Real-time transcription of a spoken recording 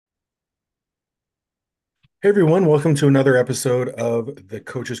Hey everyone, welcome to another episode of the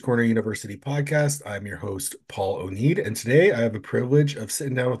Coach's Corner University podcast. I'm your host, Paul O'Need, and today I have the privilege of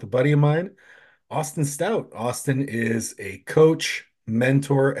sitting down with a buddy of mine, Austin Stout. Austin is a coach,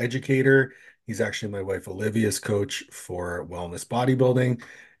 mentor, educator. He's actually my wife Olivia's coach for wellness bodybuilding,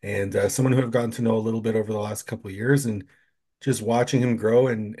 and someone who I've gotten to know a little bit over the last couple of years. And just watching him grow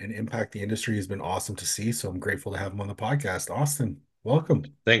and impact the industry has been awesome to see. So I'm grateful to have him on the podcast. Austin, welcome.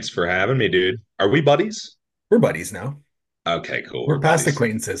 Thanks for having me, dude. Are we buddies? We're buddies now. Okay, cool. We're We're past buddies.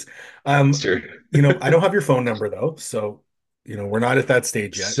 acquaintances. Sure. I don't have your phone number though, so we're not at that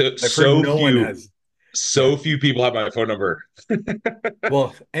stage yet. So I've heard so no one few, has. Yeah. so few people have my phone number.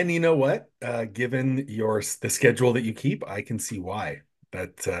 Well, and you know what? Given the schedule that you keep, I can see why.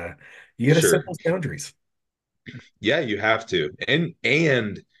 But you got to set Sure. those boundaries. Yeah, you have to. And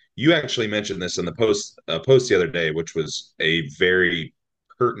you actually mentioned this in the post the other day, which was a very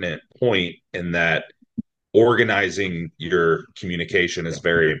pertinent point in that organizing your communication is Yeah.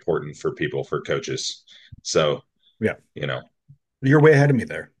 very important for people, for coaches. So, Yeah. you know, You're way ahead of me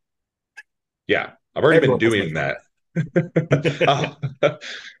there. yeah, I've already been Everyone has my doing phone. that.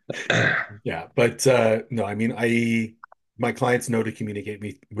 Oh. Yeah, but no, I mean, I my clients know to communicate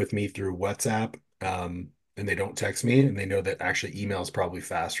with me through WhatsApp, and they don't text me, and they know that actually email is probably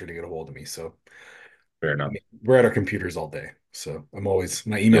faster to get a hold of me. So, Fair I enough. mean, we're at our computers all day, so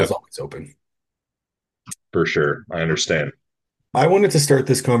my email's Yep, always open. for sure. I understand. I wanted to start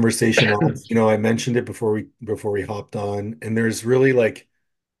this conversation off. I mentioned it before we hopped on, and there's really like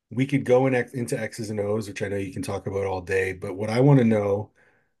we could go into X's and O's, which I know you can talk about all day, but what I want to know.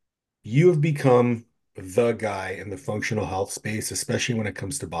 You have become the guy in the functional health space, especially when it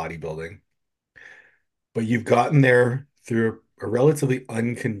comes to bodybuilding. But you've gotten there through a relatively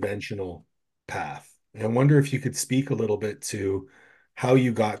unconventional path. And I wonder if you could speak a little bit to how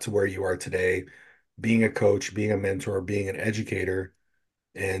you got to where you are today, being a coach, being a mentor, being an educator,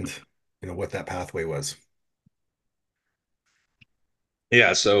 and what that pathway was.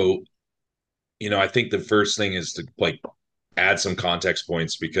 Yeah, so I think the first thing is to like add some context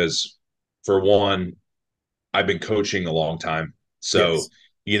points because for one, I've been coaching a long time. So, Yes.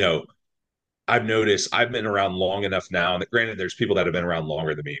 you know, I've noticed I've been around long enough now, and granted, there's people that have been around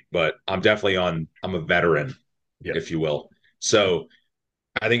longer than me, but I'm a veteran, Yep. if you will. So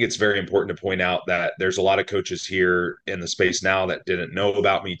I think it's very important to point out that there's a lot of coaches here in the space now that didn't know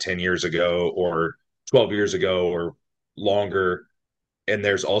about me 10 years ago or 12 years ago or longer. And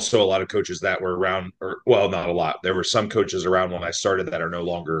there's also a lot of coaches that were around, or well, not a lot. There were some coaches around when I started that are no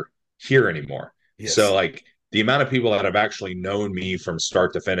longer here anymore. So Yes. like the amount of people that have actually known me from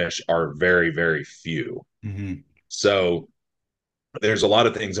start to finish are very, very few. Hmm. So there's a lot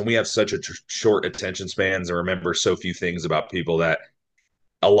of things, and we have such a short attention spans and remember so few things about people that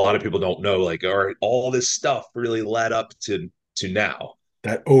a lot of people don't know. Like, all right, all this stuff really led up to now,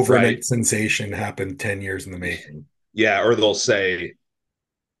 That right? overnight sensation happened 10 years in the making. Yeah, or they'll say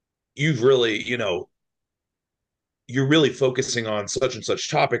you've really, you're really focusing on such and such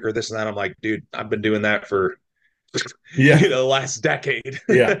topic or this and that. I'm like, dude, I've been doing that for Yeah. the last decade.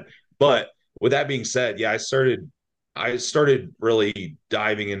 Yeah. But with that being said, yeah, I started really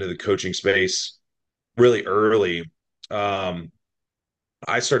diving into the coaching space really early. Um,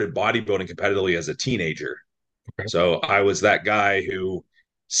 I started bodybuilding competitively as a teenager. Okay. So I was that guy who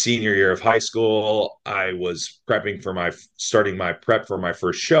senior year of high school, I was prepping for my starting my prep for my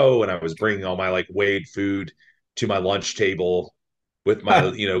first show, and I was bringing all my like weighed food to my lunch table with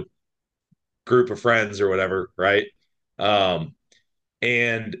my group of friends or whatever, right? Um,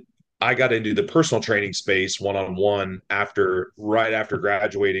 and I got into the personal training space one on one right after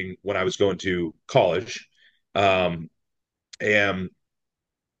graduating when I was going to college. Um, and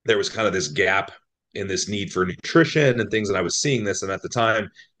there was kind of this gap in this need for nutrition and things, and I was seeing this. And at the time,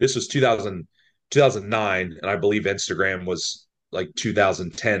 this was 2009, and I believe Instagram was like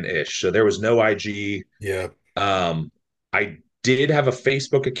 2010 ish. So there was no IG. Yeah. I did have a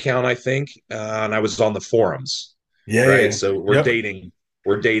Facebook account, I think, and I was on the forums, Yeah. right? Yeah. So Yep.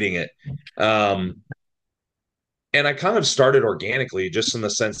 we're dating it. Um, and I kind of started organically, just in the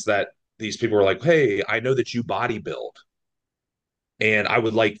sense that these people were like, "Hey, I know that you bodybuild, and I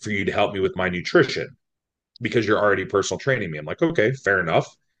would like for you to help me with my nutrition because you're already personal training me." I'm like, okay, fair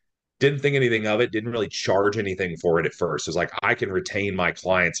enough. Didn't think anything of it. Didn't really charge anything for it at first. It's like I can retain my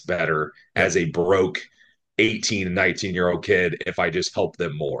clients better Yep. as a broke 18 and 19-year-old kid if I just help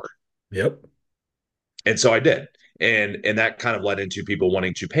them more. Yep. And so I did. And that kind of led into people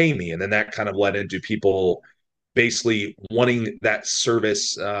wanting to pay me. And then that kind of led into people basically wanting that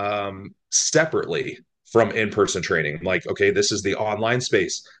service separately from in-person training. I'm like, okay, this is the online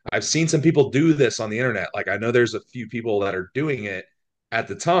space. I've seen some people do this on the internet. Like I know there's a few people that are doing it at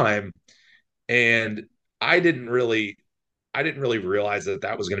the time, and I didn't really I didn't really realize that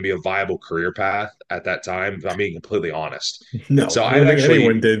that was going to be a viable career path at that time, if I'm being completely honest. No, So I I'd don't think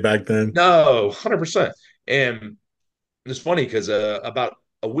anyone actually did back then. no, 100%. And it's funny because about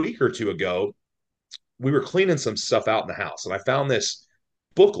a week or two ago, we were cleaning some stuff out in the house, and I found this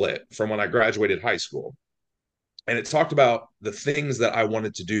booklet from when I graduated high school. And it talked about the things that I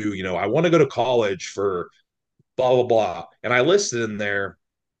wanted to do. You know, I want to go to college for blah, blah, blah. And I listed in there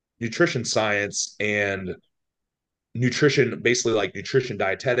nutrition science and nutrition, basically like nutrition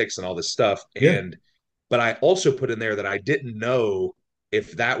dietetics and all this stuff. Yeah. But I also put in there that I didn't know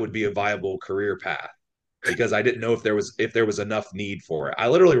if that would be a viable career path because I didn't know if there was enough need for it. I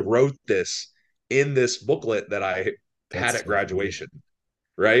literally wrote this in this booklet that I had That's at so funny. graduation,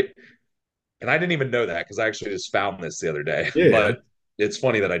 right? And I didn't even know that because I actually just found this the other day. Yeah, yeah. But it's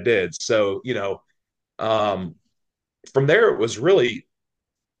funny that I did. So, um, from there it was really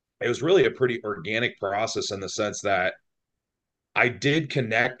a pretty organic process in the sense that I did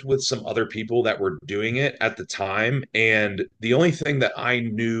connect with some other people that were doing it at the time. And the only thing that I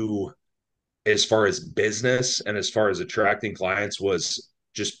knew as far as business and as far as attracting clients was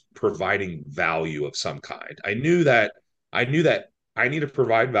just providing value of some kind. I knew that I need to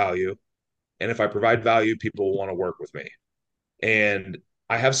provide value. And if I provide value, people will want to work with me. And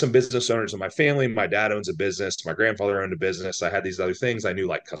I have some business owners in my family. My dad owns a business. My grandfather owned a business. I had these other things. I knew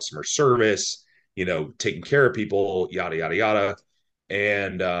like customer service, taking care of people, yada, yada, yada.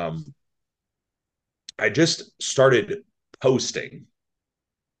 And I just started posting.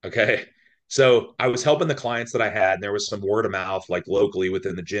 Okay. So I was helping the clients that I had, and there was some word of mouth, like locally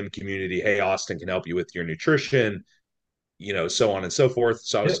within the gym community. Hey, Austin can help you with your nutrition, so on and so forth.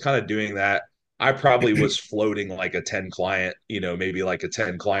 So I Yeah. was kind of doing that. I probably was floating like a 10 client, maybe like a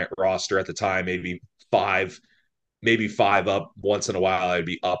 10 client roster at the time, five, maybe five up once in a while. I'd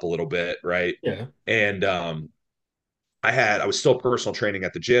be up a little bit. Right. Yeah. And I was still personal training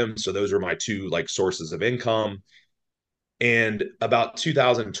at the gym. So those were my two like sources of income. And about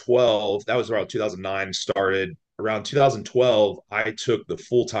 2012, that was around 2009 started. Around 2012, I took the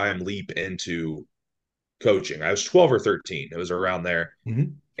full time leap into coaching. I was 12 or 13. It was around there. Hmm.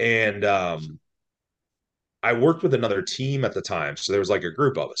 And I worked with another team at the time. So there was like a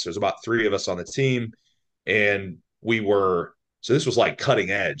group of us. There's about three of us on the team. And so this was like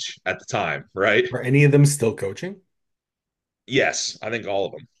cutting edge at the time, right? Are any of them still coaching? Yes, I think all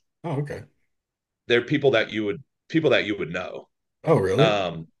of them. Oh, okay. They're people that you would know. Oh, really?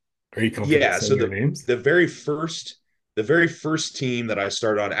 Um, Are you comfortable yeah. So saying their names? the very first the very first team that I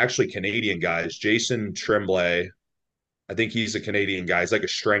started on, actually Canadian guys, Jason Tremblay. I think he's a Canadian guy. He's like a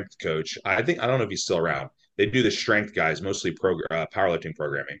strength coach. I don't know if he's still around. They do the strength guys, mostly powerlifting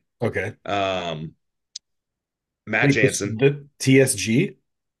programming. Okay. Um, Matt Wait, Jansen, the TSG?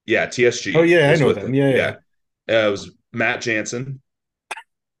 yeah, Oh, TSG yeah, I is know with them. them. Yeah, Yeah, yeah. it was Matt Jansen.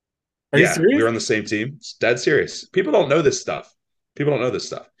 Are you Yeah, we serious? were on the same team. It's dead serious. People don't know this stuff. People don't know this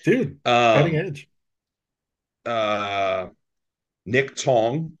stuff. Dude, cutting Um, edge. uh, Nick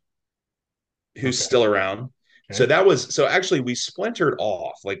Tong, who's Okay. still around. So Okay. actually we splintered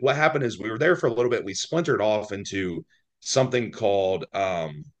off. Like what happened is we were there for a little bit. We splintered off into something called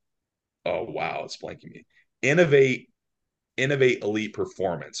oh wow, it's blanking me. Innovate Innovate Elite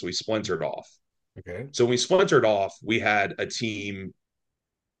Performance. We splintered off. Okay. So when we splintered off, we had a team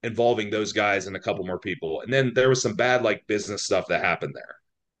involving those guys and a couple more people. And then there was some bad like business stuff that happened there.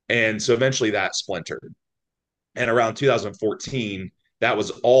 And so eventually that splintered. And around 2014, that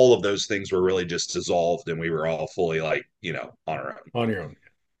was all of those things were really just dissolved and we were all fully like, on our own. On your own.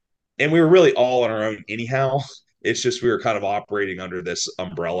 And we were really all on our own anyhow. It's just we were kind of operating under this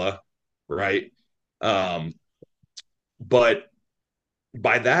umbrella, right? Um, but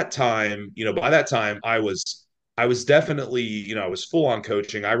by that time I was definitely, I was full on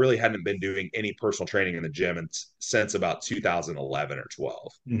coaching. I really hadn't been doing any personal training in the gym since about 2011 or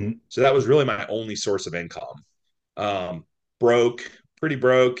 12. Hmm. So that was really my only source of income. Um, broke, pretty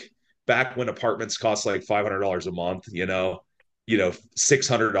broke back when apartments cost like $500 a month,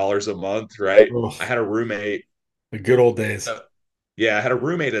 $600 a month, right? I Oh, had a roommate. the good old days. Yeah, I had a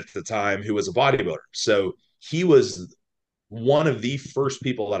roommate at the time who was a bodybuilder. So he was one of the first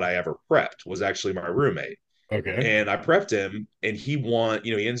people that I ever prepped was actually my roommate. Okay. And I prepped him and he won,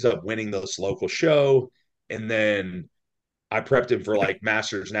 he ended up winning this local show. And then I prepped him for like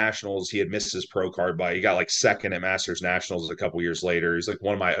Masters Nationals. He had missed his pro card by, he got like second at Masters Nationals a couple years later. He's like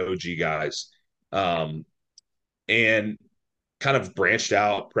one of my OG guys. Um, and kind of branched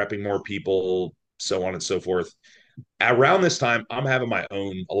out, prepping more people, so on and so forth. Around this time, I'm having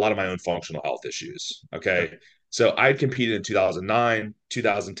a lot of my own functional health issues. Yeah. Okay. So I competed in 2009,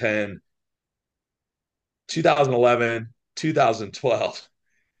 2010, 2011, 2012.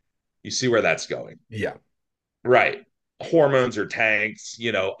 You see where that's going. Yeah. Right. Hormones are tanked.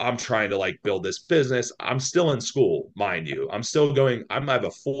 I'm trying to like build this business. I'm still in school, mind you. I'm still going, I have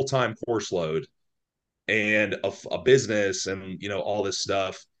a full time course load and a business and, all this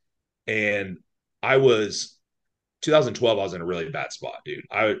stuff. And I was 2012, I was in a really bad spot, dude.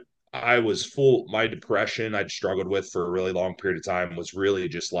 I was full, my depression I'd struggled with for a really long period of time was really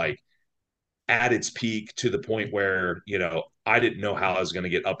just like at its peak to the point where, I didn't know how I was going to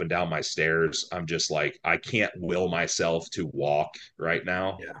get up and down my stairs. I'm just like, I can't will myself to walk right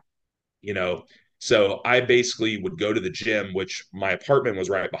now, Yeah. you know? So I basically would go to the gym, which my apartment was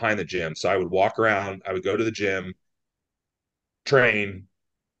right behind the gym. So I would walk around, I would go to the gym, train,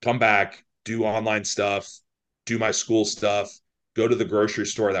 come back, do online stuff, do my school stuff, go to the grocery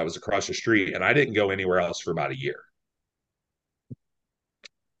store that was across the street. And I didn't go anywhere else for about a year.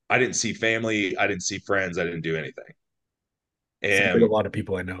 I didn't see family. I didn't see friends. I didn't do anything. Sounds like a And lot of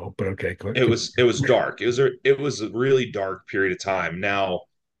people I know, but okay. it was dark. It was a really dark period of time. Now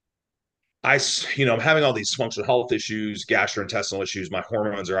I'm having all these functional health issues, gastrointestinal issues. My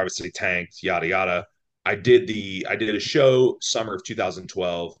hormones are obviously tanked, yada yada. I did a show summer of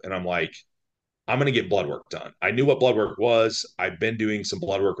 2012, and I'm like, I'm going to get blood work done. I knew what blood work was. I've been doing some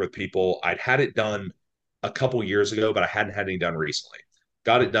blood work with people. I'd had it done a couple years ago, but I hadn't had any done recently.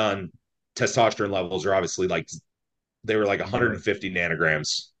 Got it done. Testosterone levels are obviously like they were like Right. 150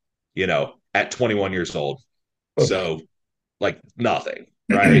 nanograms, at 21 years old. Oof. So like nothing,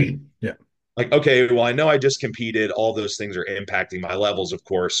 right? Yeah. Like, okay, well, I know I just competed. All those things are impacting my levels, of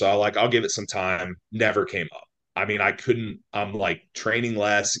course. So I'll give it some time. Never came up. I mean, I couldn't, I'm like training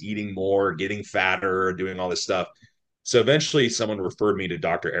less, eating more, getting fatter, doing all this stuff. So eventually someone referred me to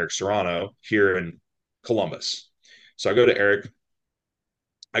Dr. Eric Serrano here in Columbus. So I go to Eric,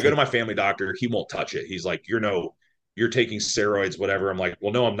 I go to Take. my family doctor. He won't touch it. He's like, you're taking steroids, whatever. I'm like,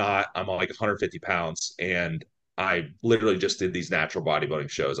 well, no, I'm not. I'm like 150 pounds. And I literally just did these natural bodybuilding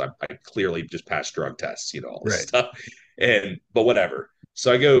shows. I clearly just passed drug tests, all this Right. stuff. But whatever.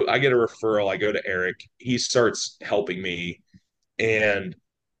 So I get a referral. I go to Eric. He starts helping me. And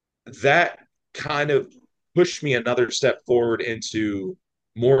that kind of pushed me another step forward into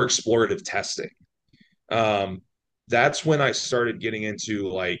more explorative testing. um, that's when I started getting into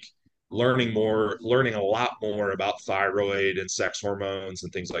like learning a lot more about thyroid and sex hormones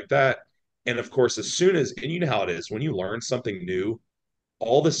and things like that. And of course, and you know how it is, when you learn something new,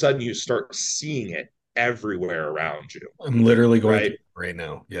 all of a sudden you start seeing it everywhere around you, I'm literally going right? through it right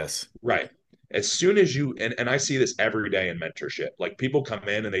now. Yes. Right. As soon as and I see this every day in mentorship, like people come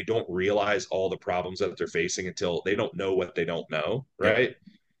in and they don't realize all the problems that they're facing until they don't know what they don't know, Yep. right?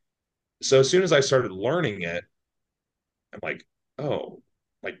 So as soon as I started learning it, I'm like, oh,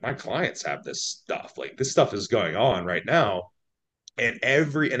 like my clients have this stuff. Like this stuff is going on right now. And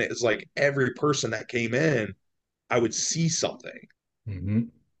it's like every person that came in, I would see something. Hmm.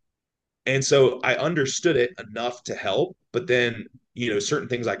 And so I understood it enough to help, but then, certain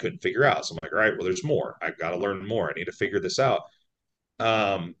things I couldn't figure out. So I'm like, all right, well, there's more. I've got to learn more. I need to figure this out.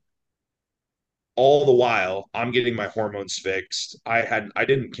 Um, all the while I'm getting my hormones fixed. I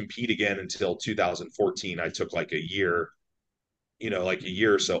didn't compete again until 2014. I took like a year, like a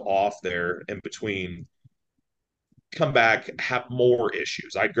year or so off there in between, come back, have more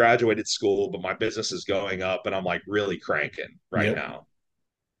issues. I graduated school, but my business is going up and I'm like really cranking right Yep. now.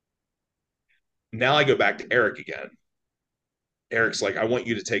 Now I go back to Eric again. Eric's like, I want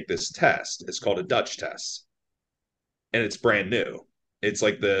you to take this test. It's called a Dutch test and it's brand new. It's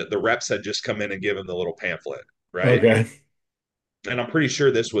like the reps had just come in and given the little pamphlet, right? Okay. And I'm pretty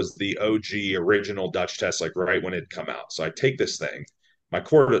sure this was the OG original Dutch test, like right when it come out. So I take this thing,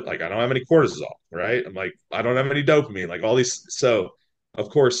 like I don't have any cortisol, right? I'm like, I don't have any dopamine, like all these. So of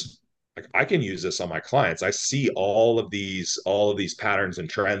course, like I can use this on my clients. I see all of these patterns and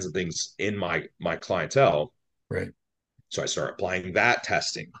trends and things in my clientele. Right. So I start applying that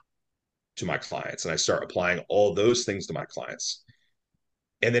testing to my clients and I start applying all those things to my clients.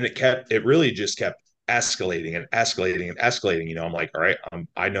 And then it really just kept escalating and escalating and escalating. I'm like, all right,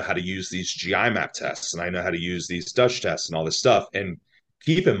 I know how to use these GI map tests and I know how to use these Dutch tests and all this stuff. And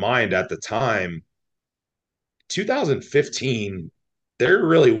keep in mind at the time, 2015, there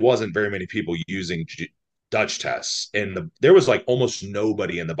really wasn't very many people using Dutch tests. And there was like almost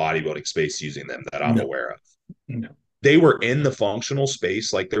nobody in the bodybuilding space using them that I'm No. aware of. No. They were in the functional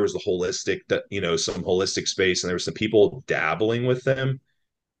space. Like there was the holistic, some holistic space, and there were some people dabbling with them,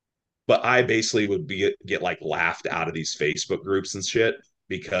 but I basically would be get like laughed out of these Facebook groups and shit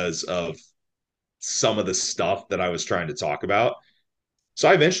because of some of the stuff that I was trying to talk about. So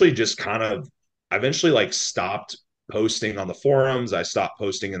I eventually just kind of I eventually like stopped posting on the forums. I stopped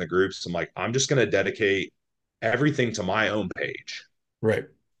posting in the groups. I'm like, I'm just going to dedicate everything to my own page. Right.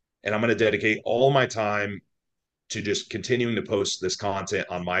 And I'm going to dedicate all my time to just continuing to post this content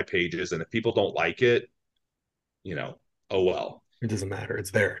on my pages. And if people don't like it, you know, oh well. It doesn't matter.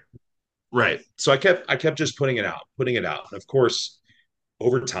 It's there. Right. So I kept just putting it out, putting it out. And of course,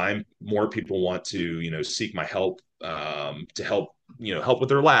 over time, more people want to, seek my help to help, help with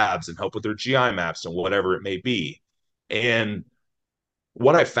their labs and help with their GI maps and whatever it may be. And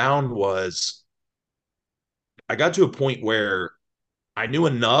what I found was I got to a point where I knew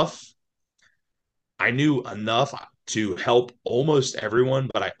enough. I knew enough to help almost everyone,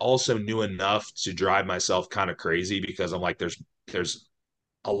 but I also knew enough to drive myself kind of crazy because I'm like, there's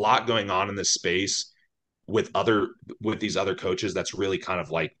a lot going on in this space with other with these other coaches that's really kind of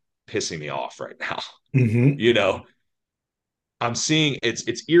like pissing me off right now. Hmm. you know, I'm seeing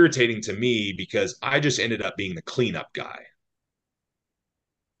it's irritating to me because I just ended up being the cleanup guy.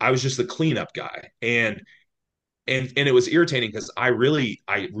 I was just the cleanup guy. And it was irritating because I really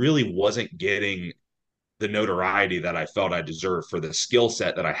wasn't getting the notoriety that I felt I deserved for the skill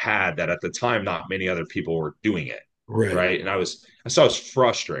set that I had that at the time not many other people were doing it. Right. Right. And I was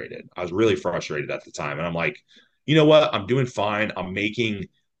frustrated. I was really frustrated at the time. And I'm like, you know what? I'm doing fine. I'm making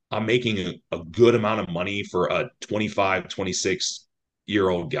a good amount of money for a 25, 26-year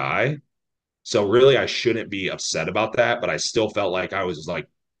old guy. So really I shouldn't be upset about that, but I still felt like I was like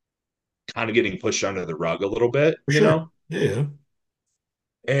kind of getting pushed under the rug a little bit, For sure. Yeah. Yeah.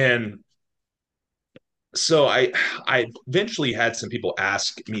 And so I eventually had some people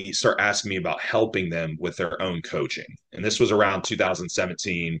start asking me about helping them with their own coaching. And this was around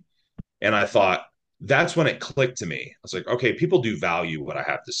 2017. And I thought that's when it clicked to me. I was like, okay, people do value what I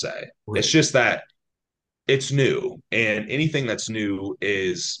have to say. It's Right. just that it's new, and anything that's new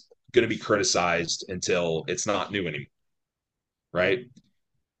is going to be criticized until it's not new anymore, right?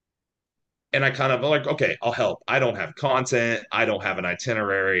 And I kind of like, okay, I'll help. I don't have content. I don't have an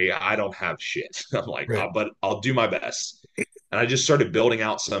itinerary. I don't have shit. I'm like, Right. but I'll do my best. And I just started building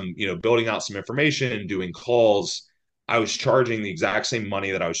out some information and doing calls. I was charging the exact same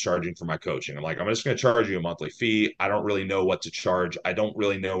money that I was charging for my coaching. I'm like, I'm just going to charge you a monthly fee. I don't really know what to charge. I don't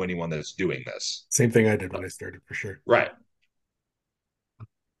really know anyone that's doing this. Same thing I did when I started, for sure. Right.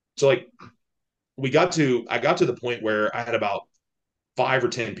 So like I got to the point where I had about 5 or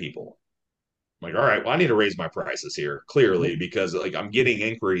 10 people. I'm like, all right, well, I need to raise my prices here clearly Yep. because like I'm getting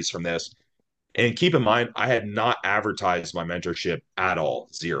inquiries from this. And keep in mind, I had not advertised my mentorship at all,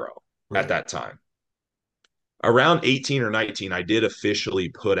 zero at Right. that time. Around 18 or 19, I did officially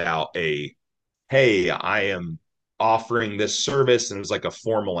put out hey, I am offering this service. And it was like a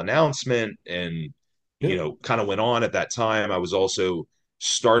formal announcement and, Yep. kind of went on at that time. I was also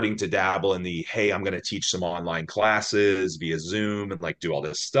starting to dabble in hey, I'm going to teach some online classes via Zoom and like do all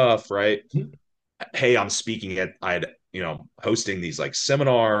this stuff, right? Mhm. Hey, I'm speaking at I'd hosting these like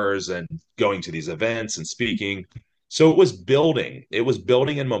seminars and going to these events and speaking. So it was building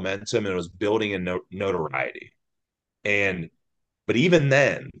in momentum and it was building in notoriety. And but even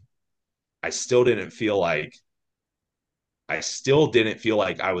then I still didn't feel like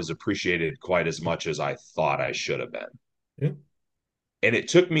I was appreciated quite as much as I thought I should have been. Yep. And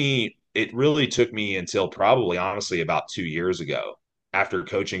it really took me until probably honestly about 2 years ago, after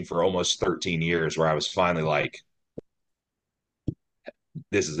coaching for almost 13 years, where I was finally like,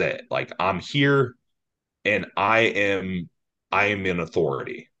 this is it. Like I'm here and I am an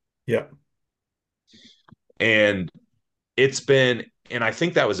authority. Yep. And it's been and I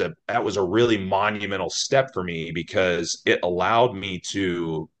think that was a really monumental step for me because it allowed me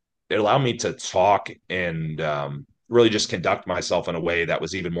to talk and really just conduct myself in a way that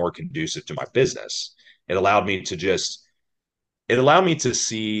was even more conducive to my business. It allowed me to just it allowed me to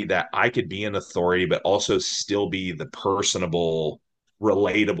see that I could be an authority, but also still be the personable,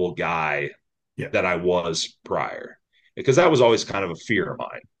 relatable guy Yeah. that I was prior, because that was always kind of a fear of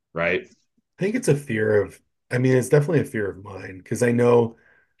mine, right? I think it's a fear of, I mean, it's definitely a fear of mine because I know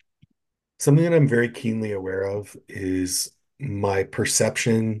something that I'm very keenly aware of is my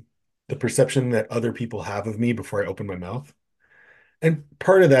perception, the perception that other people have of me before I open my mouth. And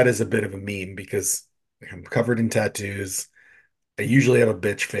part of that is a bit of a meme because I'm covered in tattoos. I usually have a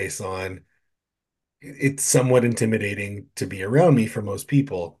bitch face on. It's somewhat intimidating to be around me for most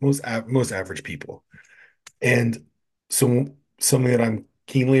people, most average people. And so something that I'm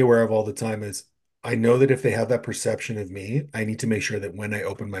keenly aware of all the time is I know that if they have that perception of me, I need to make sure that when I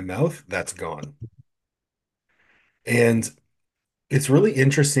open my mouth, that's gone. And it's really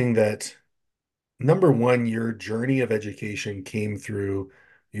interesting that number one, your journey of education came through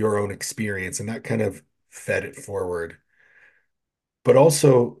your own experience, and that kind of fed it forward. But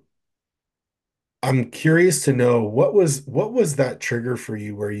also, I'm curious to know what was that trigger for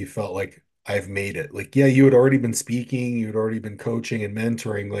you where you felt like I've made it? Like, yeah, you had already been speaking, you had already been coaching and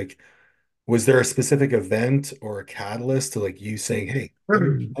mentoring. Like, was there a specific event or a catalyst to like you saying, "Hey,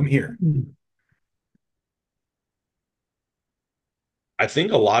 I'm here"? I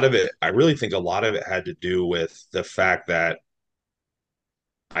think a lot of it, I really think a lot of it had to do with the fact that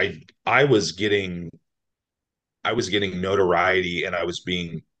I was getting notoriety and I was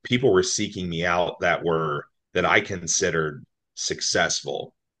being people were seeking me out that I considered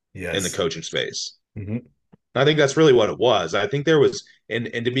successful in the Yes. coaching space. Hmm. And I think that's really what it was. I think there was and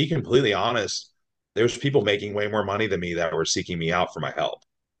to be completely honest, there's people making way more money than me that were seeking me out for my help.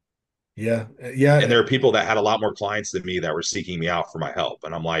 Yeah. And Yeah. there are people that had a lot more clients than me that were seeking me out for my help.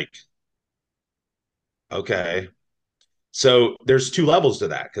 And I'm like, okay. So there's two levels to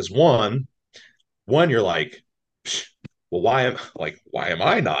that. Because one, you're like, well, why am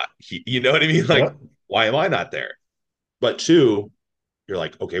I not? You know what I mean? Like, Yeah. why am I not there? But two, you're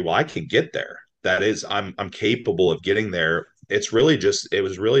like, okay, well, I can get there. That is, I'm capable of getting there. It was really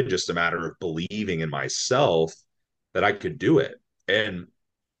just a matter of believing in myself that I could do it. And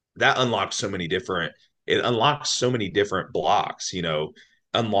that unlocks so many different, it unlocks so many different blocks,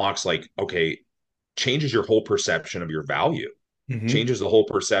 unlocks like, okay, changes your whole perception of your value, Hmm. changes the whole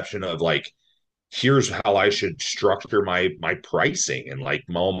perception of like, here's how I should structure my pricing and like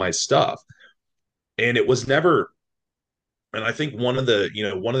all my stuff. And it was never, and I think one of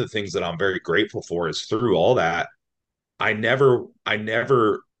the things that I'm very grateful for is through all that, I never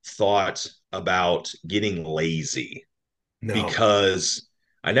thought about getting lazy No. because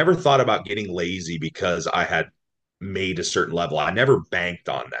I never thought about getting lazy because I had made a certain level. I never banked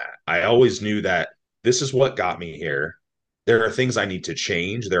on that. I always knew that this is what got me here. There are things I need to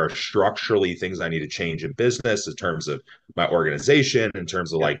change. There are structurally things I need to change in business in terms of my organization, in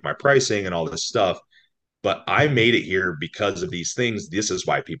terms of Yeah. like my pricing and all this stuff. But I made it here because of these things. This is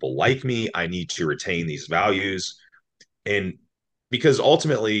why people like me. I need to retain these values. And because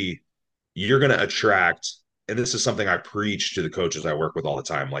ultimately, you're going to attract, and this is something I preach to the coaches I work with all the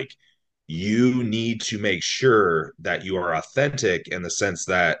time, like you need to make sure that you are authentic in the sense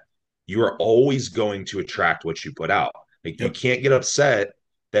that you are always going to attract what you put out. Like you Yep. can't get upset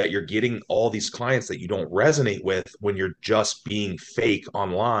that you're getting all these clients that you don't resonate with when you're just being fake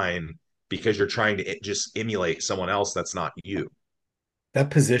online because you're trying to just emulate someone else that's not you. That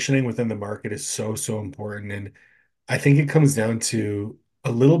positioning within the market is so, so important. And I think it comes down to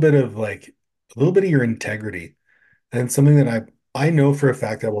a little bit of your integrity. And something that I know for a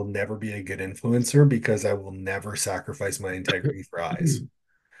fact I will never be a good influencer because I will never sacrifice my integrity for eyes.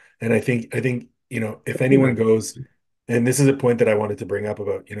 And I think, if anyone goes, and this is a point that I wanted to bring up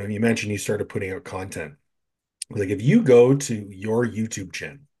about, you mentioned you started putting out content. Like if you go to your YouTube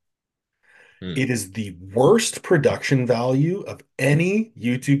channel, Hmm. it is the worst production value of any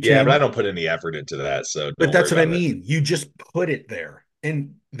YouTube Yeah, but I channel. don't put any effort into that, so But don't worry that's what I about it. mean. You just put it there.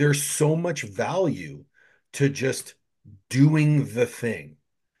 And there's so much value to just doing the thing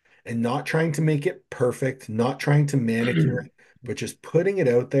and not trying to make it perfect, not trying to manicure it, but just putting it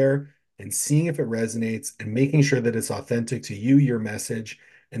out there and seeing if it resonates and making sure that it's authentic to you, your message,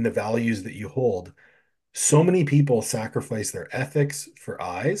 and the values that you hold. So many people sacrifice their ethics for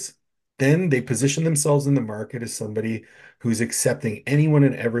eyes. Then they position themselves in the market as somebody who's accepting anyone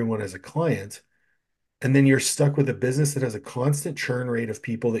and everyone as a client. And then you're stuck with a business that has a constant churn rate of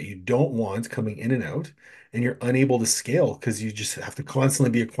people that you don't want coming in and out. And you're unable to scale because you just have to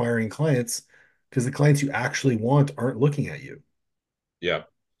constantly be acquiring clients because the clients you actually want aren't looking at you. Yeah.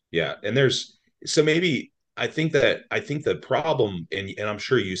 Yeah. And there's so maybe I think the problem and I'm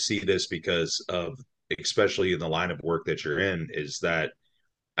sure you see this because of especially in the line of work that you're in is that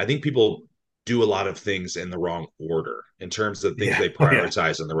I think people do a lot of things in the wrong order in terms of things Yeah. they Oh, yeah.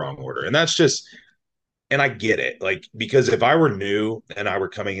 prioritize in the wrong order. And that's just and I get it. Like because if I were new and I were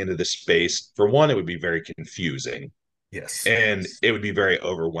coming into this space, for one, it would be very confusing Yes. and it would be very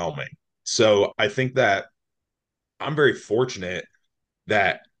overwhelming. So I think that I'm very fortunate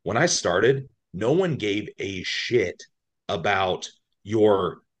that when I started, no one gave a shit about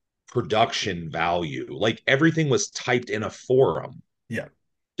your production value. Like everything was typed in a forum. Yeah.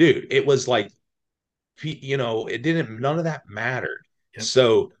 Dude, it was like, it didn't, none of that mattered. Yep.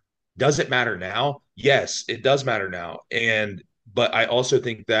 So does it matter now? Yes, it does matter now. But I also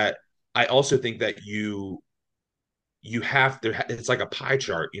think that I also think that you have to, it's like a pie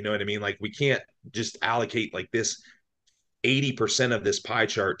chart, you know what I mean? Like we can't just allocate like this 80% of this pie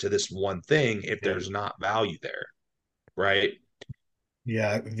chart to this one thing if Yeah. there's not value there, right?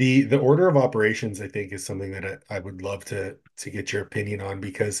 Yeah, the order of operations I think is something that I would love to get your opinion on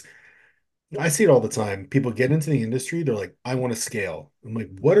because I see it all the time. People get into the industry, they're like, I want to scale. I'm like,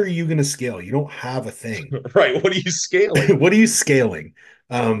 what are you going to scale? You don't have a thing. Right. What are you scaling? What are you scaling?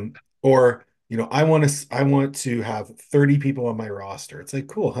 Or I want to have 30 people on my roster. It's like,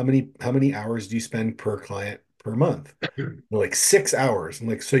 cool. How many hours do you spend per client per month? They're like 6 hours. I'm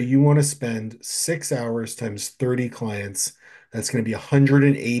like, so you want to spend 6 hours times 30 clients? That's going to be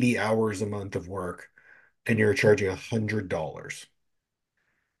 180 hours a month of work, and you're charging $100.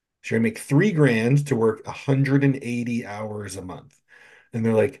 So you're gonna make 3 grand to work 180 hours a month. And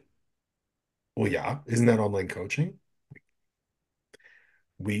they're like, well, yeah, isn't that online coaching?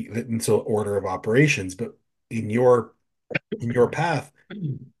 And so order of operations, but in your path,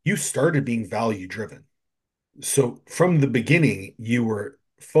 you started being value driven. So from the beginning, you were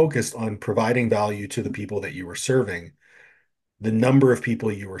focused on providing value to the people that you were serving. The number of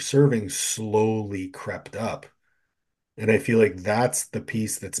people you were serving slowly crept up. And I feel like that's the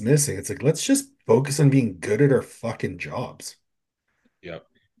piece that's missing. It's like, let's just focus on being good at our fucking jobs. Yep.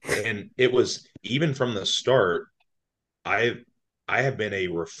 And it was even from the start, I I have been a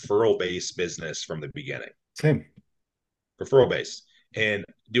referral based business from the beginning. Same. Referral based. And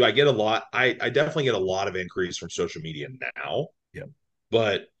do I get a lot? I definitely get a lot of inquiries from social media now, Yeah.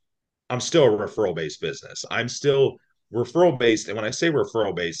 but I'm still a referral based business. I'm still referral based. And when I say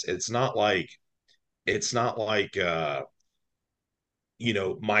referral based, it's not like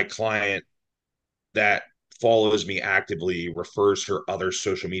my client that follows me actively refers her other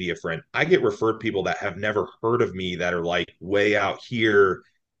social media friend. I get referred people that have never heard of me that are like way out here.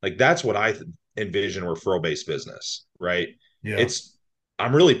 Like that's what I envision referral based business, right? Yeah. It's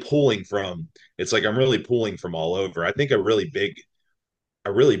I'm really pulling from it's like I'm really pulling from all over. I think a really big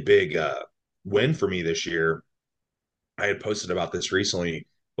win for me this year. I had posted about this recently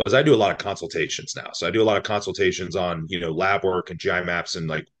was I do a lot of consultations now. So I do a lot of consultations on, lab work and GI maps and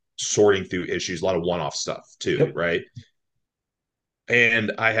like sorting through issues, a lot of one-off stuff too, Yep. right?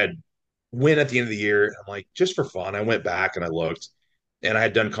 And I had went at the end of the year, I'm like, just for fun, I went back and I looked and I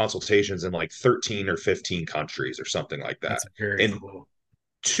had done consultations in like 13 or 15 countries or something like that. That's very And cool.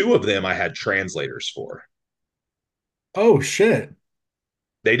 two of them I had translators for. Oh shit.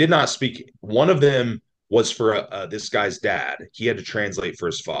 They did not speak. One of them was for this guy's dad. He had to translate for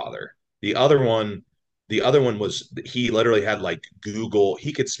his father. The other one, the other one was he literally had like Google.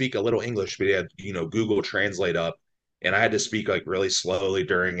 He could speak a little English, but he had Google Translate up, and I had to speak like really slowly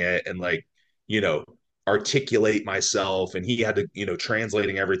during it and like you know articulate myself, and he had to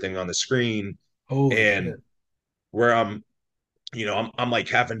translating everything on the screen, Holy and shit. where I'm like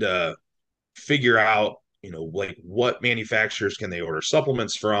having to figure out like what manufacturers can they order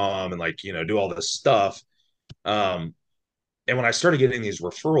supplements from and like do all this stuff. um and when I started getting these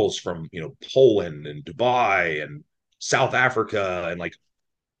referrals from Poland and Dubai and South Africa and like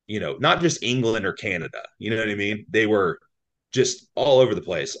not just England or Canada, you know what I mean, they were just all over the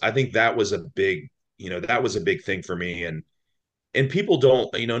place. I think that was a big thing for me. And people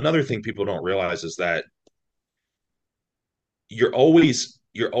don't, another thing people don't realize is that you're always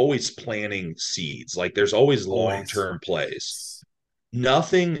planting seeds. Like there's always Always. long-term plays.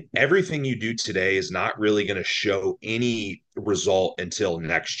 Yes. Everything you do today is not really going to show any result until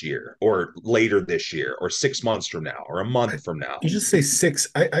next year or later this year or 6 months from now or a I, month from now. you just say six.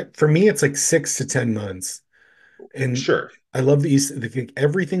 For me, it's like 6 to 10 months. And Sure. I love that think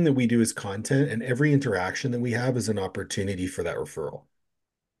everything that we do is content and every interaction that we have is an opportunity for that referral.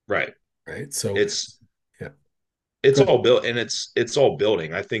 Right. Right. So It's yeah, it's good. all built and it's all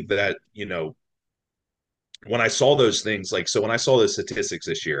building. I think that, when I saw those things, like, so when I saw the statistics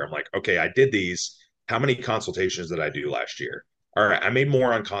this year, I'm like, okay, I did these. How many consultations did I do last year? All right, I made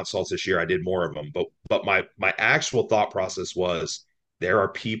more on consults this year. I did more of them, but my actual thought process was there are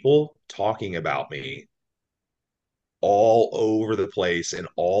people talking about me all over the place in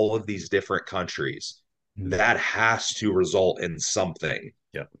all of these different countries. Mm. That has to result in something,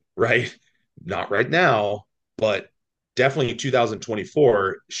 Yeah. right? Not right now, but definitely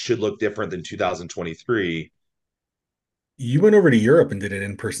 2024 should look different than 2023. You went over to Europe and did an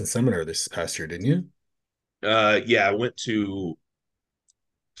in-person seminar this past year, didn't you? Yeah,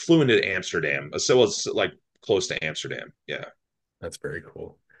 flew into Amsterdam. So it's like close to Amsterdam. Yeah. That's very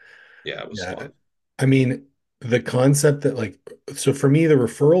cool. Yeah, it was Yeah. fun. I mean, the concept that so for me, the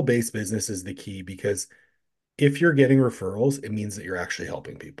referral based business is the key because if you're getting referrals, it means that you're actually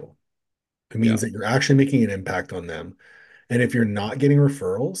helping people. It Yeah, means that you're actually making an impact on them. And if you're not getting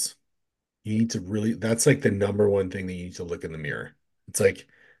referrals, you need to really, that's like the number one thing that you need to look in the mirror. It's like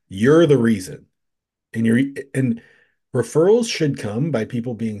you're the reason. And and referrals should come by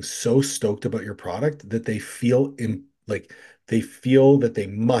people being so stoked about your product that they feel in like they feel that they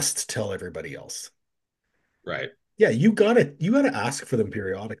must tell everybody else. right. Yeah, you gotta ask for them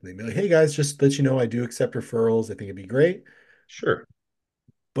periodically. Be like, hey guys, just let you know I do accept referrals. I think it'd be great. Sure.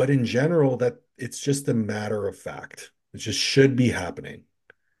 But in general, that it's just a matter of fact. It just should be happening.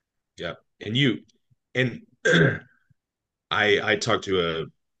 Yeah. And I talked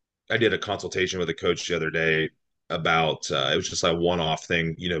to I did a consultation with a coach the other day about it was just like a one-off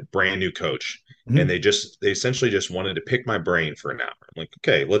thing, brand new coach. And Mhm. they essentially just wanted to pick my brain for an hour. I'm like,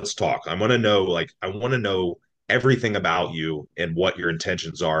 okay, let's talk. I want to know everything about you and what your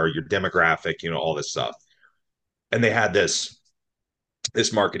intentions are, your demographic, all this stuff. And they had this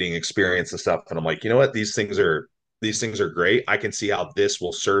marketing experience and stuff. And I'm like, you know what? These things are great. I can see how this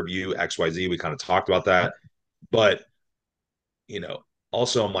will serve you, XYZ. We kind of talked about that. But you know,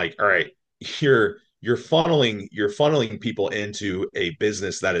 also I'm like, all right, you're funneling people into a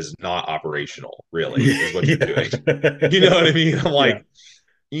business that is not operational, really, is what you're Yeah. doing. You know what I mean? I'm Yeah. like,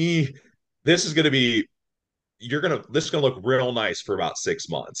 e, this is gonna be this is gonna look real nice for about 6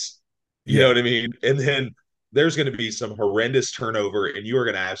 months. You know Yeah. what I mean? And then there's going to be some horrendous turnover, and you are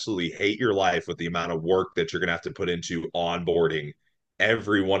going to absolutely hate your life with the amount of work that you're going to have to put into onboarding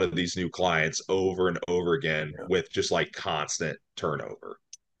every one of these new clients over and over again Yeah. with just like constant turnover.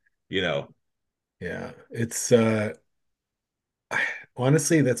 You know, Yeah. It's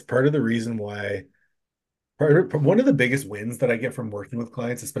honestly, that's part of the reason why one of the biggest wins that I get from working with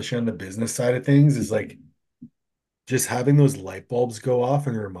clients, especially on the business side of things, is like just having those light bulbs go off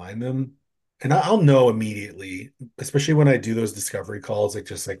and remind them. And I'll know immediately, especially when I do those discovery calls, like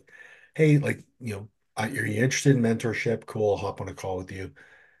just like, hey, like, are you interested in mentorship? Cool, I'll hop on a call with you.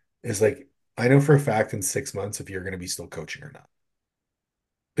 Is like, I know for a fact in 6 months if you're going to be still coaching or not.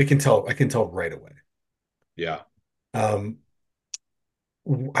 I can tell right away. yeah. Um,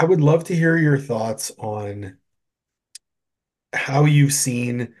 I would love to hear your thoughts on how you've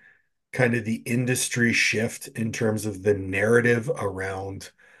seen kind of the industry shift in terms of the narrative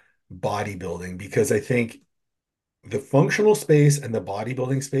around bodybuilding, because I think the functional space and the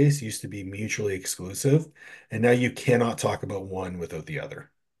bodybuilding space used to be mutually exclusive, and now you cannot talk about one without the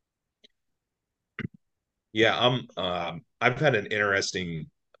other. Yeah, I've had an interesting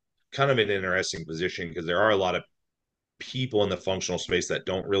position because there are a lot of people in the functional space that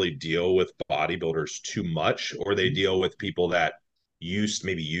don't really deal with bodybuilders too much, or they deal with people that used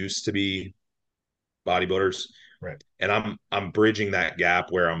to be bodybuilders. Right. And I'm bridging that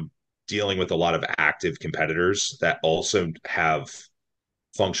gap where I'm dealing with a lot of active competitors that also have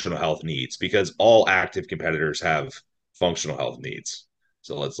functional health needs, because all active competitors have functional health needs.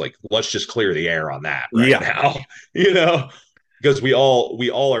 So let's just clear the air on that right Yeah. now, you know, because we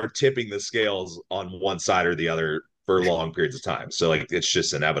all are tipping the scales on one side or the other for long periods of time. So like it's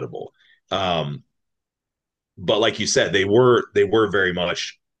just inevitable. Um, but like you said, they were very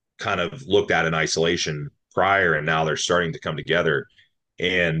much kind of looked at in isolation prior, and now they're starting to come together.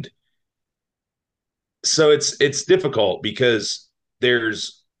 And so it's difficult because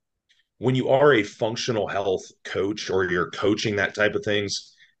there's when you are a functional health coach or you're coaching that type of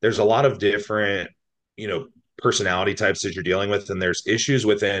things, there's a lot of different, you know, personality types that you're dealing with. And there's issues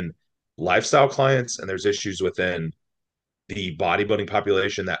within lifestyle clients and there's issues within the bodybuilding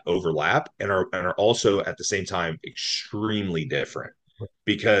population that overlap and are also at the same time extremely different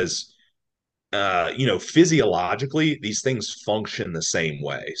because physiologically, these things function the same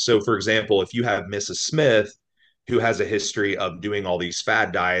way. So, for example, if you have Mrs. Smith, who has a history of doing all these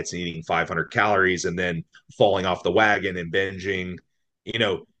fad diets and eating 500 calories and then falling off the wagon and binging,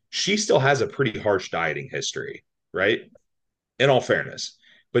 she still has a pretty harsh dieting history, right? In all fairness.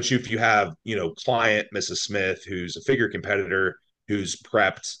 But if you have, client Mrs. Smith, who's a figure competitor, who's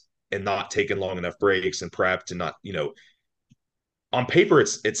prepped and not taken long enough breaks and prepped and not, on paper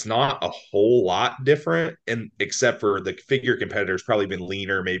it's not a whole lot different, and except for the figure competitors probably been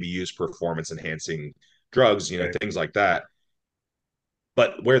leaner, maybe use performance enhancing drugs, Right. things like that.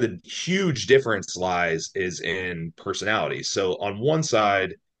 But where the huge difference lies is in personality. So on one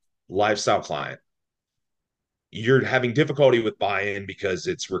side, lifestyle client, you're having difficulty with buy-in because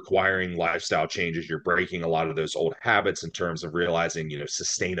it's requiring lifestyle changes. You're breaking a lot of those old habits in terms of realizing,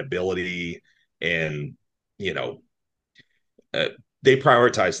 sustainability and, you know, uh, they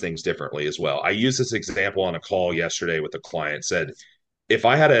prioritize things differently as well. I used this example on a call yesterday with a client. Said if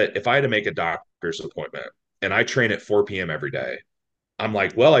I had to make a doctor's appointment and I train at 4 p.m. every day, I'm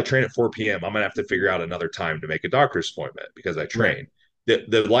like, well, I train at 4 p.m. I'm gonna have to figure out another time to make a doctor's appointment because I Right. train.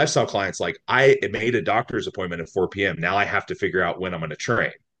 The lifestyle clients like I made a doctor's appointment at 4 p.m. Now I have to figure out when I'm gonna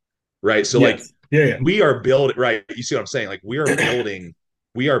train. Right. So like Yes. Yeah, yeah. we are building right. You see what I'm saying? Like we are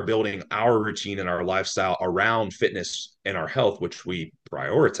building our routine and our lifestyle around fitness and our health, which we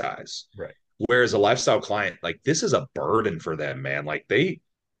prioritize. Right. Whereas a lifestyle client, like this is a burden for them, man. Like they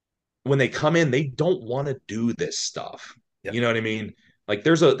when they come in, they don't want to do this stuff. Yeah. You know what I mean? Like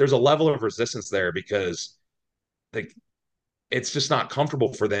there's a level of resistance there because like it's just not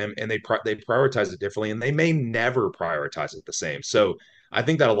comfortable for them, and they prioritize it differently, and they may never prioritize it the same. So I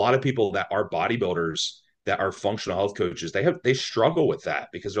think that a lot of people that are bodybuilders that are functional health coaches, they struggle with that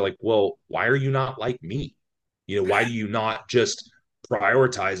because they're like, well, why are you not like me? Why do you not just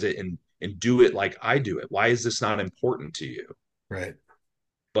prioritize it and do it like I do it? Why is this not important to you? Right.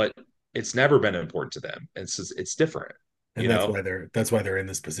 But it's never been important to them. It's different, And you that's know? why they're in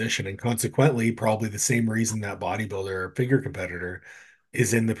this position. And consequently, probably the same reason that bodybuilder or figure competitor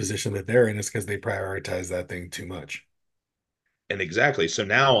is in the position that they're in is because they prioritize that thing too much. And exactly. So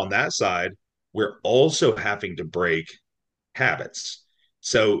now on that side, we're also having to break habits.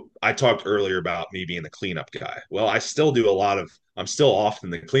 So I talked earlier about me being the cleanup guy. Well, I'm still often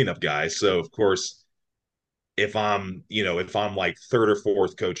the cleanup guy. So of course, if I'm like third or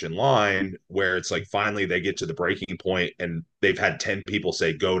fourth coach in line, where it's like finally they get to the breaking point and they've had 10 people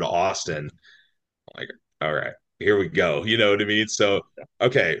say go to Austin, like, all right, here we go. You know what I mean? So,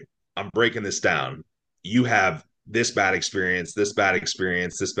 okay, I'm breaking this down. You have this bad experience, this bad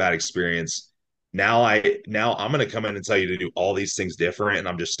experience, this bad experience. Now I'm gonna come in and tell you to do all these things different, and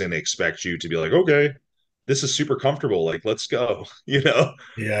I'm just gonna expect you to be like, okay, this is super comfortable. Like, let's go, Yeah,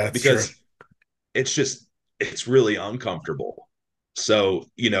 it's true. because it's really uncomfortable. So,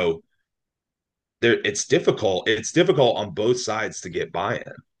 it's difficult. It's difficult on both sides to get buy-in.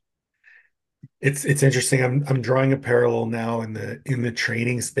 It's interesting. I'm drawing a parallel now in the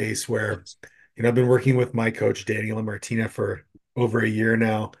training space where, I've been working with my coach Daniel Martina for over a year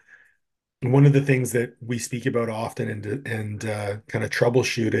now. And one of the things that we speak about often and kind of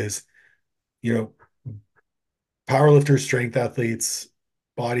troubleshoot is, you know, powerlifters, strength athletes,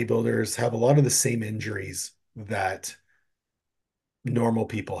 bodybuilders have a lot of the same injuries that normal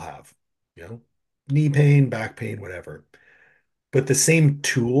people have, you know, knee pain, back pain, whatever. But the same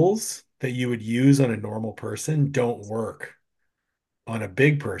tools that you would use on a normal person don't work on a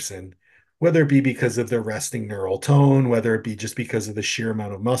big person, whether it be because of their resting neural tone, whether it be just because of the sheer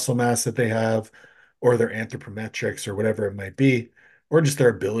amount of muscle mass that they have, or their anthropometrics, or whatever it might be, or just their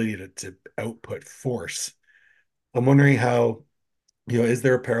ability to output force. I'm wondering how, is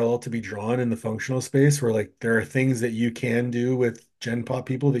there a parallel to be drawn in the functional space where like there are things that you can do with Gen Pop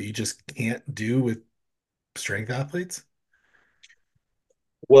people that you just can't do with strength athletes?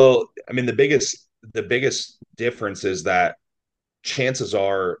 Well, I mean, the biggest difference is that chances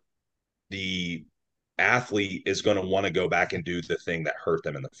are the athlete is going to want to go back and do the thing that hurt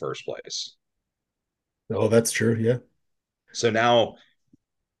them in the first place. Oh, that's true. Yeah. So now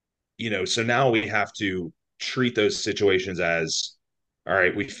we have to treat those situations as, all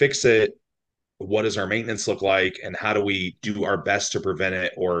right, we fix it. What does our maintenance look like? And how do we do our best to prevent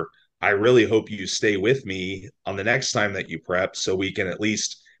it? Or I really hope you stay with me on the next time that you prep so we can at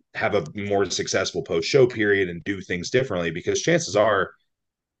least have a more successful post show period and do things differently because chances are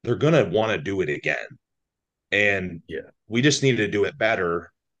they're going to want to do it again. And Yeah. we just need to do it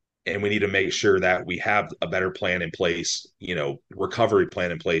better. And we need to make sure that we have a better plan in place, recovery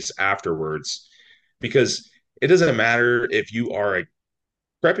plan in place afterwards. Because it doesn't matter if you are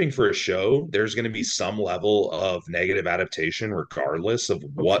prepping for a show, there's going to be some level of negative adaptation, regardless of Oh,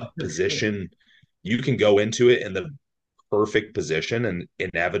 for what sure. position you can go into it in the perfect position. And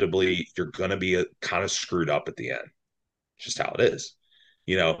inevitably, you're going to be kind of screwed up at the end. It's just how it is.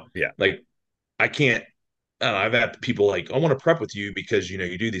 You know, Yeah. like I can't. I don't know, I've had people like, I want to prep with you because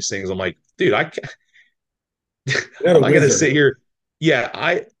you do these things. I'm like, dude, Not I'm a not gonna sit wizard. here.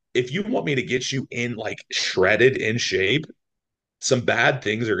 Yeah, if you want me to get you in like shredded in shape, some bad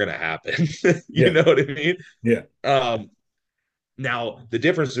things are gonna happen. You Yeah. know what I mean? Yeah. Um, Now the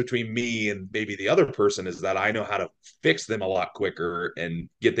difference between me and maybe the other person is that I know how to fix them a lot quicker and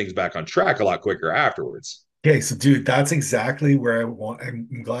get things back on track a lot quicker afterwards. Okay, so dude, that's exactly where I want.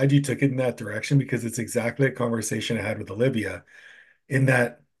 I'm glad you took it in that direction because it's exactly a conversation I had with Olivia in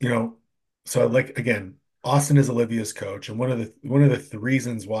that, so like again, Austin is Olivia's coach, and one of the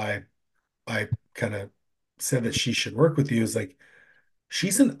reasons why I kind of said that she should work with you is like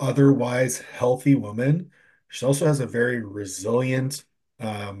she's an otherwise healthy woman. She also has a very resilient,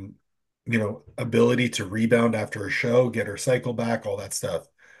 um, ability to rebound after a show, get her cycle back, all that stuff.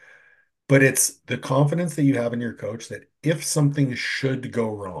 But it's the confidence that you have in your coach that if something should go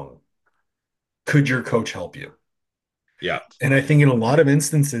wrong, could your coach help you? Yeah. And I think in a lot of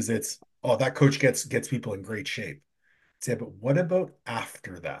instances, it's, oh, that coach gets people in great shape. Say, but what about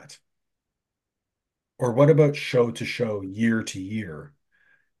after that? Or what about show to show, year to year?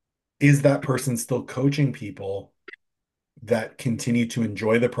 Is that person still coaching people that continue to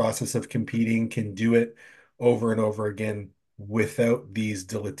enjoy the process of competing, can do it over and over again without these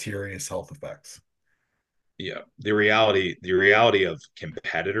deleterious health effects? Yeah. The reality of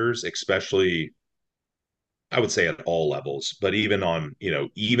competitors, especially I would say at all levels, but even on,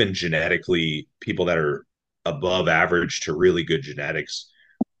 even genetically, people that are above average to really good genetics,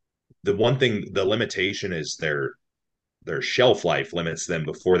 the one thing, the limitation is their shelf life limits them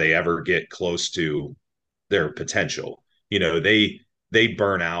before they ever get close to their potential. They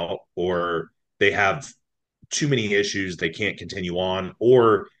burn out, or they have too many issues they can't continue on,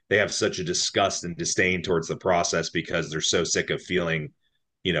 or they have such a disgust and disdain towards the process because they're so sick of feeling,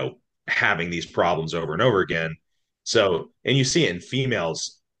 you know, having these problems over and over again. So, and you see it in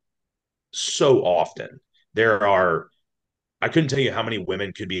females so often. There are, I couldn't tell you how many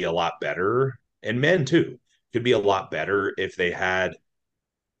women could be a lot better, and men too, could be a lot better if they had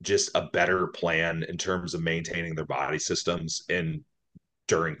just a better plan in terms of maintaining their body systems and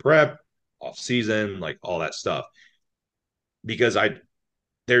during prep, off season, like all that stuff. Because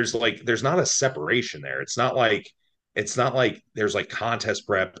there's not a separation there. It's not like there's like contest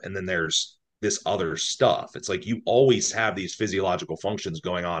prep and then there's this other stuff. It's like you always have these physiological functions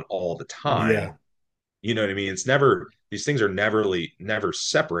going on all the time. Yeah. You know what I mean? It's never, these things are never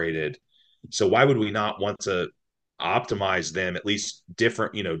separated. So why would we not want to optimize them at least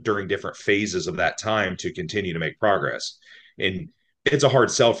different, during different phases of that time to continue to make progress? And it's a hard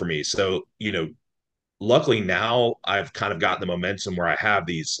sell for me. So, luckily now I've kind of gotten the momentum where I have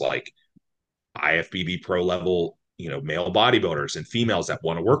these like IFBB pro level, male bodybuilders and females that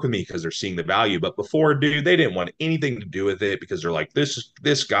want to work with me because they're seeing the value. But before, dude, they didn't want anything to do with it because they're like,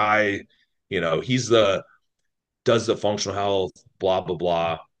 this guy, he's the does the functional health, blah, blah,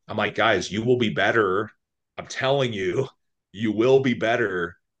 blah. I'm like, guys, you will be better. I'm telling you, you will be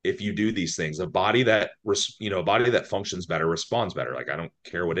better if you do these things. A body that functions better responds better. Like, I don't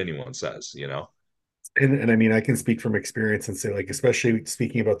care what anyone says. And I mean, I can speak from experience and say, like, especially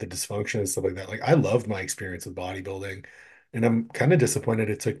speaking about the dysfunction and stuff like that, like, I loved my experience with bodybuilding. And I'm kind of disappointed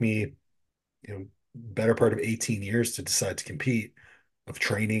it took me, better part of 18 years to decide to compete, of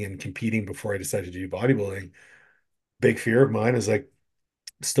training and competing before I decided to do bodybuilding. Big fear of mine is like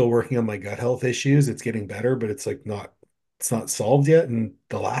still working on my gut health issues. It's getting better, but it's not solved yet. And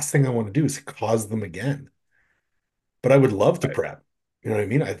the last thing I want to do is cause them again. But I would love to Right. prep. You know what I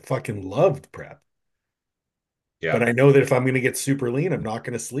mean? I fucking loved prep. Yeah. But I know that if I'm going to get super lean, I'm not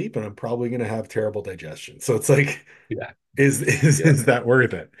going to sleep and I'm probably going to have terrible digestion. So it's like, Yeah. Yeah. is that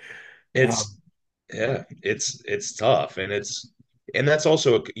worth it? It's Um, yeah, it's tough, and that's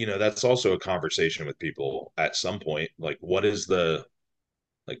also a conversation with people at some point. Like, what is the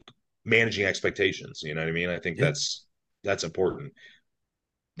like managing expectations? You know what I mean? I think yeah. that's important.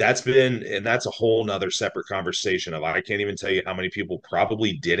 And that's a whole nother separate conversation of I can't even tell you how many people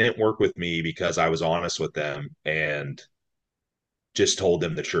probably didn't work with me because I was honest with them and just told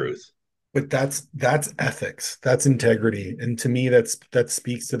them the truth. But that's ethics. That's integrity. And to me, that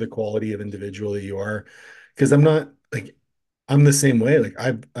speaks to the quality of individual that you are. Because I'm not like I'm the same way. Like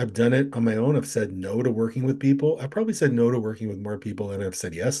I've done it on my own. I've said no to working with people. I probably said no to working with more people than I've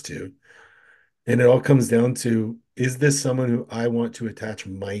said yes to. And it all comes down to, is this someone who I want to attach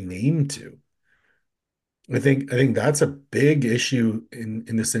my name to? I think that's a big issue in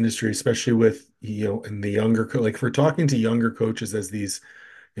this industry, especially with, in the younger like if we're talking to younger coaches as these,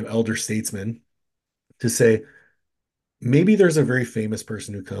 elder statesmen, to say maybe there's a very famous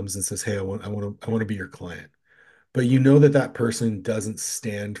person who comes and says, "Hey, I want to be your client." But you know that that person doesn't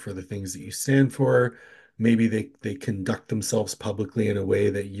stand for the things that you stand for. Maybe they conduct themselves publicly in a way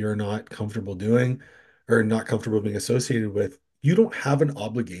that you're not comfortable doing or not comfortable being associated with. You don't have an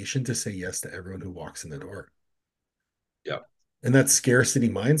obligation to say yes to everyone who walks in the door. Yeah. And that scarcity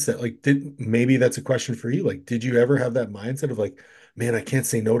mindset, like, maybe that's a question for you. Like, did you ever have that mindset of like, man, I can't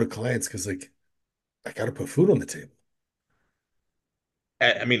say no to clients because like I got to put food on the table?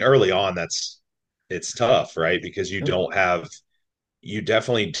 I mean, early on, it's tough, right? Because Yep. you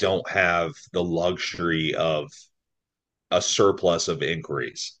definitely don't have the luxury of a surplus of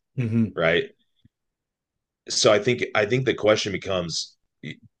inquiries, Hmm. right? So I think the question becomes,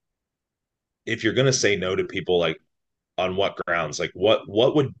 if you're going to say no to people, like On what grounds? Like what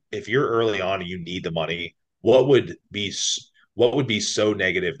would, if you're early on and you need the money, what would be what would be so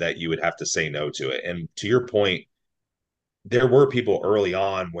negative that you would have to say no to it? And to your point, there were people early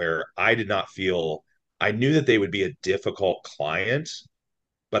on where I did not feel, I knew that they would be a difficult client,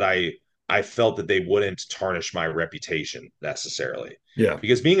 but I felt that they wouldn't tarnish my reputation necessarily. Yeah.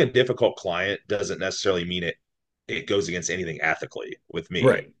 Because being a difficult client doesn't necessarily mean it goes against anything ethically with me,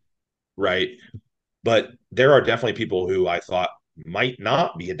 Right. right? But there are definitely people who I thought might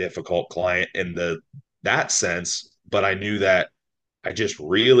not be a difficult client in the that sense, but I knew that I just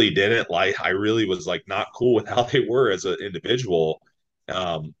really didn't like, I really was like not cool with how they were as an individual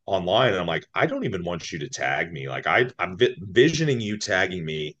online. And I'm like, I don't even want you to tag me. Like I'm visioning you tagging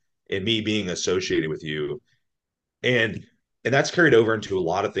me and me being associated with you. And that's carried over into a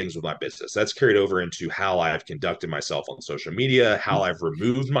lot of things with my business. That's carried over into how I've conducted myself on social media, how I've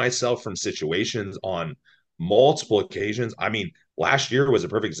removed myself from situations on multiple occasions. I mean, last year was a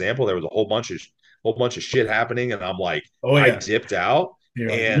perfect example. There was a whole bunch of shit happening, and I'm like, Oh I yeah. dipped out,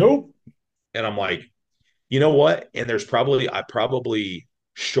 You're like, and nope. I'm like, you know what? And there's probably I probably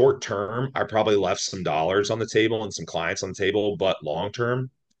short term, I probably left some dollars on the table and some clients on the table, but long term,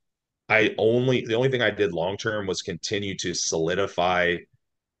 the only thing I did long term was continue to solidify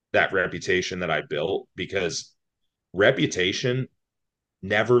that reputation that I built, because reputation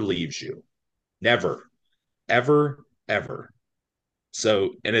never leaves you. Never, ever, ever.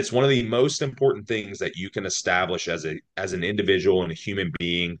 So, and it's one of the most important things that you can establish as an individual and a human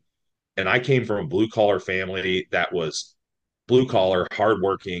being. And I came from a blue collar family that was blue collar,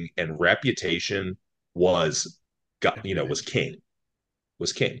 hardworking, and reputation was Everything. was king,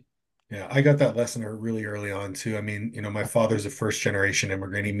 was king. Yeah, I got that lesson really early on too. I mean, my father's a first generation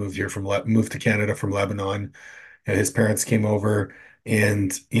immigrant. He moved here moved to Canada from Lebanon, and his parents came over.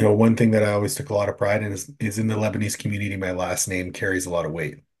 And one thing that I always took a lot of pride in is in the Lebanese community, my last name carries a lot of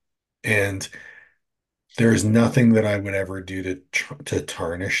weight. And there's nothing that I would ever do to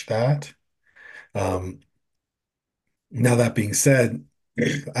tarnish that. Um, Now that being said,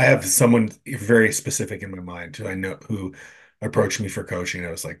 I have someone very specific in my mind who I know who approached me for coaching.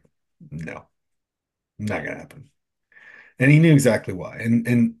 I was like, no, not gonna happen. And he knew exactly why.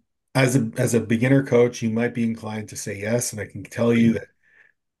 And as a beginner coach, you might be inclined to say yes, and I can tell you that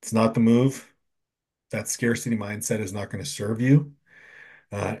it's not the move. That scarcity mindset is not going to serve you.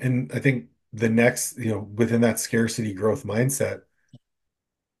 And I think the next, within that scarcity growth mindset,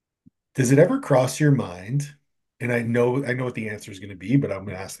 does it ever cross your mind? And I know what the answer is going to be, but I'm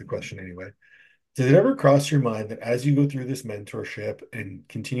going to ask the question anyway. Does it ever cross your mind that as you go through this mentorship and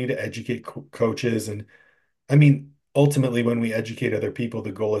continue to educate coaches, and I mean, ultimately, when we educate other people,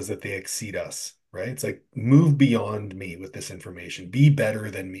 the goal is that they exceed us, right? It's like move beyond me with this information, be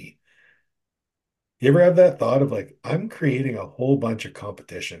better than me. You ever have that thought of like, I'm creating a whole bunch of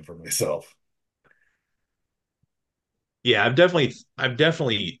competition for myself? Yeah, I've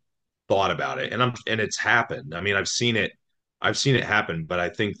definitely thought about it, and it's happened. I mean, I've seen it happen, but I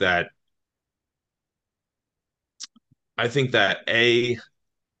think that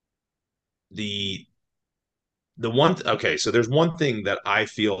the okay, so there's one thing that I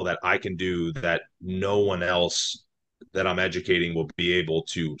feel that I can do that no one else that I'm educating will be able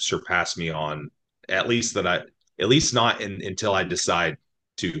to surpass me on, at least that I at least not until I decide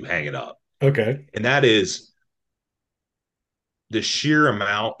to hang it up. Okay, And that is the sheer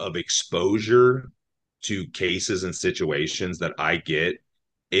amount of exposure to cases and situations that I get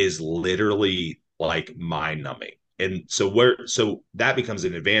is literally like mind numbing. And so that becomes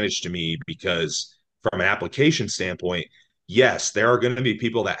an advantage to me, because from an application standpoint, yes, there are going to be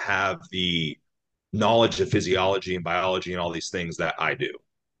people that have the knowledge of physiology and biology and all these things that I do.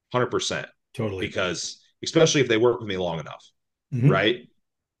 100%. totally. Because especially if they work with me long enough, Hmm. right?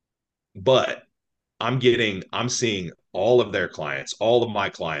 But I'm seeing all of their clients, all of my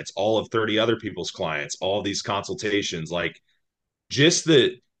clients, all of 30 other people's clients, all of these consultations, like just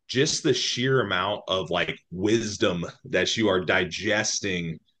the just the sheer amount of like wisdom that you are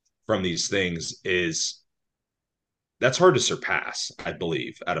digesting from these things is that's hard to surpass, I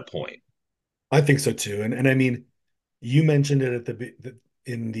believe, at a point. I think so too. And I mean, you mentioned it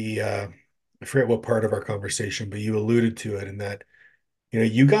in the I forget what part of our conversation, but you alluded to it in that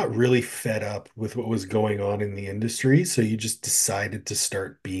you got really fed up with what was going on in the industry, so you just decided to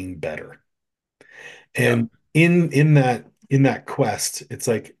start being better. Yeah. And in that quest, it's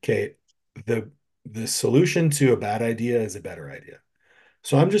like, okay, the the solution to a bad idea is a better idea.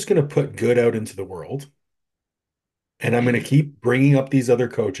 So I'm just going to put good out into the world, and I'm going to Mm-hmm. keep bringing up these other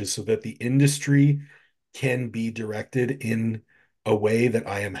coaches so that the industry can be directed in a way that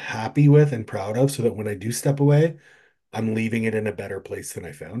I am happy with and proud of, so that when I do step away, I'm leaving it in a better place than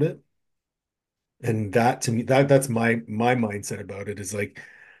I found it. And that to me, that's my mindset about it is like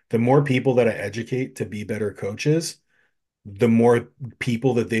the more people that I educate to be better coaches, the more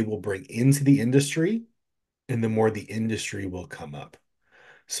people that they will bring into the industry and the more the industry will come up.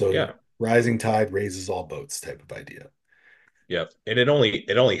 So Yeah. rising tide raises all boats type of idea. Yeah. And it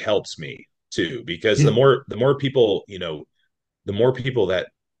only helps me too, because the Yeah, more the more people, the more people that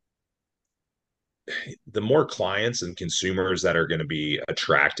the more clients and consumers that are going to be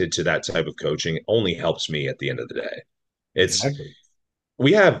attracted to that type of coaching only helps me at the end of the day. It's exactly.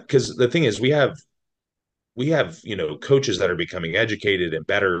 we have because the thing is we have coaches that are becoming educated and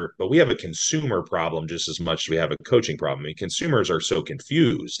better, but we have a consumer problem just as much as we have a coaching problem. I mean, consumers are so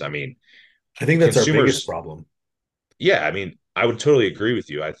confused. I mean, I think that's our biggest consumers, problem. yeah, I mean, I would totally agree with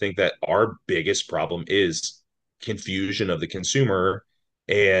you. I think that our biggest problem is confusion of the consumer,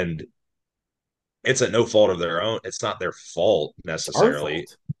 and it's at no fault of their own. It's not their fault It's our necessarily.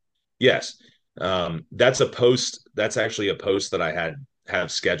 fault. Yes. That's actually a post that I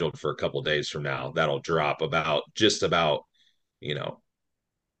have scheduled for a couple of days from now that'll drop about just about, you know,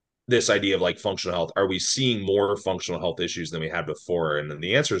 this idea of like functional health. Are we seeing more functional health issues than we had before? And then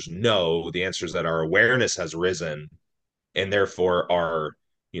the answer is no. The answer is that our awareness has risen, and therefore our,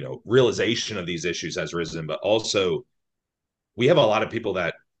 realization of these issues has risen. But also we have a lot of people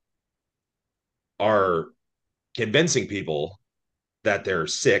that are convincing people that they're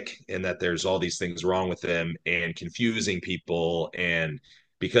sick and that there's all these things wrong with them, and confusing people. And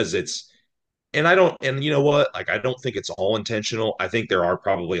because it's and I don't and you know what, like I don't think it's all intentional. I think there are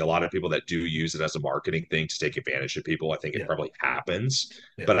probably a lot of people that do use it as a marketing thing to take advantage of people. I think it Yeah, probably happens,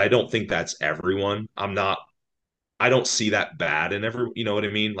 yeah. but I don't think that's everyone. I don't see that bad in every, you know what I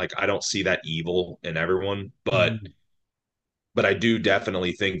mean? Like I don't see that evil in everyone, Mhm. but I do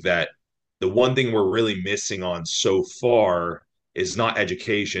definitely think that the one thing we're really missing on so far is not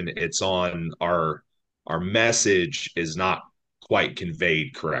education. It's on our message is not quite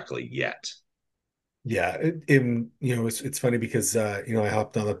conveyed correctly yet. Yeah, it's funny because I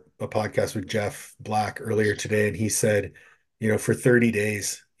hopped on a podcast with Jeff Black earlier today, and he said, for 30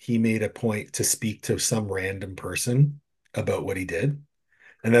 days he made a point to speak to some random person about what he did.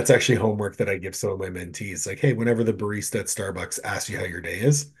 And that's actually homework that I give some of my mentees. Like, hey, whenever the barista at Starbucks asks you how your day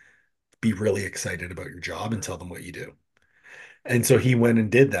is, be really excited about your job and tell them what you do. And so he went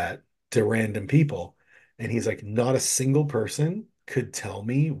and did that to random people. And he's like, not a single person could tell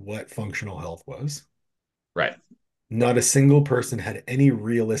me what functional health was. Right. Not a single person had any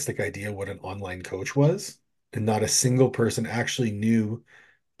realistic idea what an online coach was. And not a single person actually knew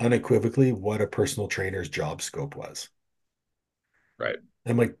unequivocally what a personal trainer's job scope was. Right.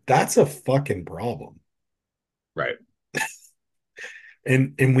 I'm like, that's a fucking problem. Right.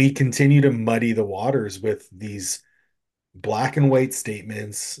 And we continue to muddy the waters with these black and white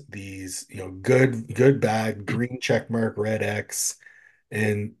statements, these, good, bad, green check mark, red X.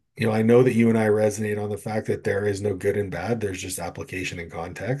 And, I know that you and I resonate on the fact that there is no good and bad. There's just application and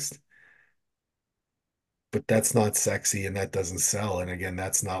context. But that's not sexy and that doesn't sell. And again,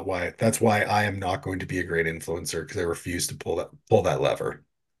 that's why I am not going to be a great influencer because I refuse to pull that lever.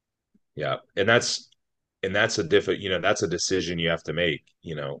 Yeah. And that's a different, that's a decision you have to make.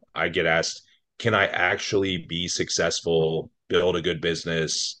 I get asked, can I actually be successful, build a good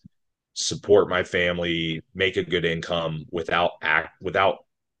business, support my family, make a good income without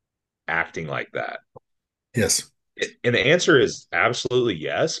acting like that? Yes. And the answer is absolutely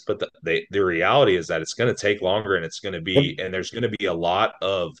yes, but the reality is that it's going to take longer, and Yep. there's going to be a lot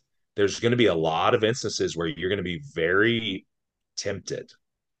of instances where you're going to be very tempted.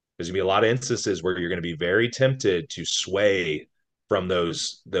 There's going to be a lot of instances where you're going to be very tempted to sway from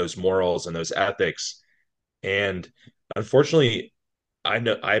those morals and those ethics. And unfortunately, I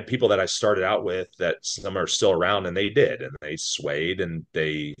know I had people that I started out with that some are still around, and they did, and they swayed and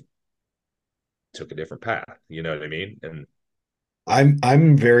they took a different path. You know what I mean? And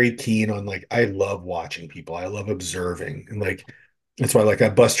I'm very keen on, like, I love watching people. I love observing. And like that's why, like, I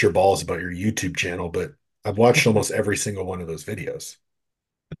bust your balls about your YouTube channel, but I've watched almost every single one of those videos.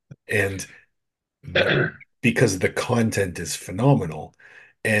 And the because the content is phenomenal.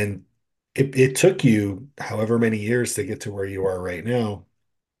 And it took you however many years to get to where you are right now.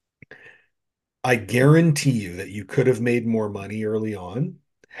 I guarantee you that you could have made more money early on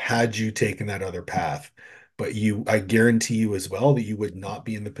had you taken that other path. But I guarantee you as well that you would not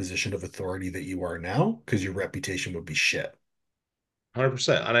be in the position of authority that you are now because your reputation would be shit.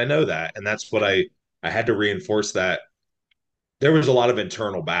 100%. And I know that. And that's what I had to reinforce that. There was a lot of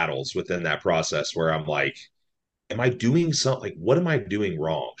internal battles within that process where I'm like, am I doing something? Like, what am I doing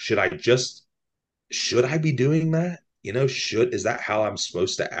wrong? Should I be doing that? should is that how I'm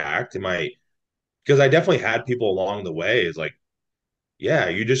supposed to act? Am I because I definitely had people along the way is like, yeah,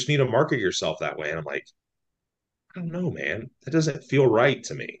 you just need to market yourself that way. And I'm like, I don't know, man. That doesn't feel right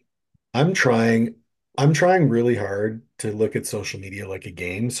to me. I'm trying I'm trying really hard to look at social media like a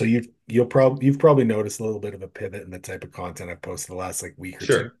game. So you've probably noticed a little bit of a pivot in the type of content I've posted the last like week or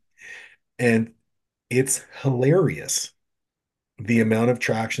two. Sure. And it's hilarious the amount of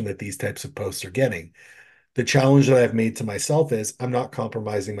traction that these types of posts are getting. The challenge that I've made to myself is I'm not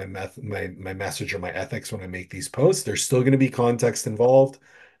compromising my message or my ethics when I make these posts. There's still going to be context involved,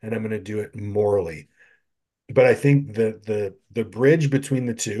 and I'm going to do it morally. But I think the bridge between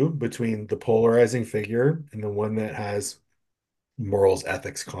the two, between the polarizing figure and the one that has morals,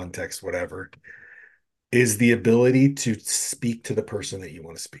 ethics, context, whatever, is the ability to speak to the person that you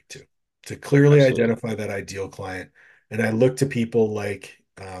want to speak to clearly Absolutely. identify that ideal client. And I look to people like,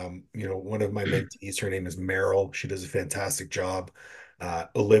 one of my mentees, her name is Meryl. She does a fantastic job.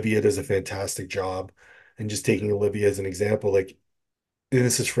 Olivia does a fantastic job. And just taking Olivia as an example, like, and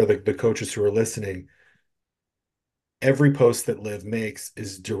this is for the coaches who are listening, every post that Liv makes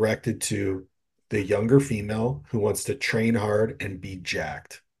is directed to the younger female who wants to train hard and be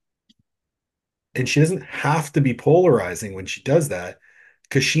jacked. And she doesn't have to be polarizing when she does that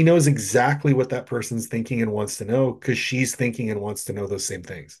because she knows exactly what that person's thinking and wants to know because she's thinking and wants to know those same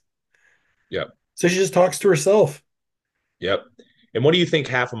things. Yep. So she just talks to herself. Yep. And what do you think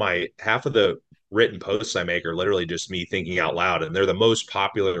half of the written posts I make are literally just me thinking out loud and they're the most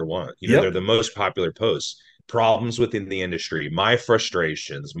popular one. They're Yep. the most popular posts. Problems within the industry, my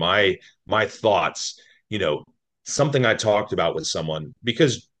frustrations, my thoughts, you know, something I talked about with someone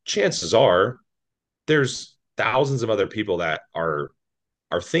because chances are there's thousands of other people that are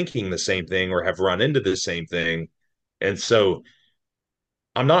thinking the same thing or have run into the same thing. And so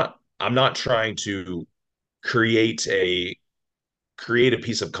I'm not trying to create a create a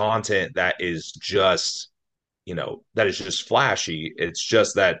piece of content that is just that is just flashy. It's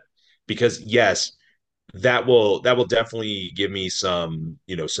just that because yes, that will definitely give me some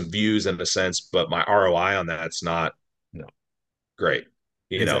some views in a sense, but my ROI on that's not No, great.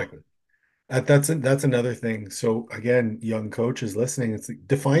 you know exactly. That's another thing. So again, young coaches listening, it's like,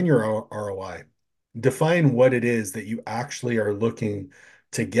 define your ROI. Define what it is that you actually are looking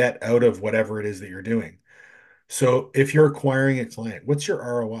to get out of whatever it is that you're doing. So if you're acquiring a client, what's your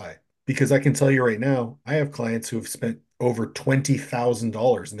ROI? Because I can tell you right now, I have clients who have spent over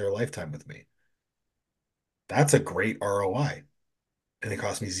 $20,000 in their lifetime with me. That's a great ROI. And it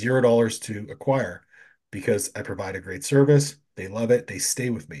cost me $0 to acquire because I provide a great service. They love it. They stay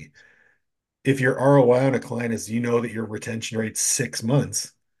with me. If your ROI on a client is you know that your retention rate's 6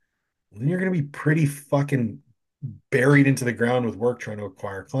 months, then you're going to be pretty fucking buried into the ground with work trying to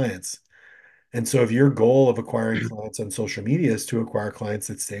acquire clients. And so if your goal of acquiring clients on social media is to acquire clients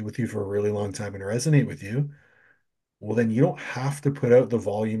that stay with you for a really long time and resonate with you, well, then you don't have to put out the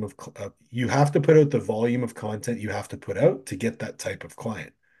volume of, you have to put out the volume of content you have to put out to get that type of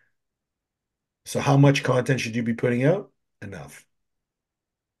client. So how much content should you be putting out? Enough.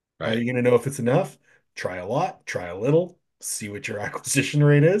 How are right. you going to know if it's enough? Try a lot, try a little, see what your acquisition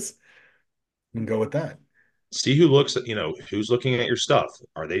rate is, and go with that. See who looks at who's looking at your stuff.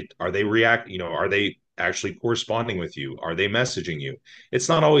 Are they actually corresponding with you? Are they messaging you? It's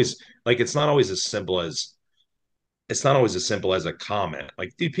not always as simple as a comment.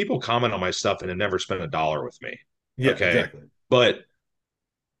 Like, dude, people comment on my stuff and have never spent $1 with me. Yeah, Okay. exactly.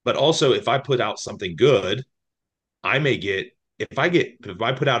 But also if I put out something good, I may get if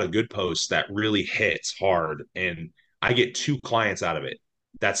I put out a good post that really hits hard and I get two clients out of it,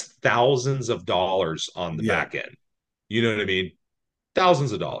 that's thousands of dollars on the Yeah, back end. You know what I mean?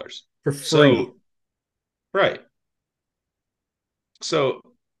 Thousands of dollars. for free. So, right. So,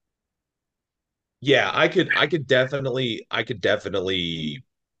 yeah, I could definitely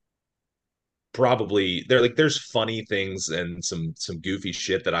probably there's funny things and some goofy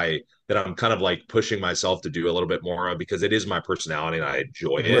shit that I'm kind of like pushing myself to do a little bit more of because it is my personality and I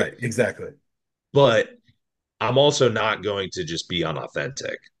enjoy it. Right, exactly. But I'm also not going to just be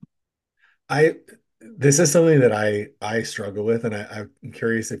unauthentic. I this is something that I struggle with, and I'm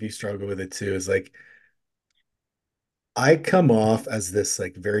curious if you struggle with it too. Is like I come off as this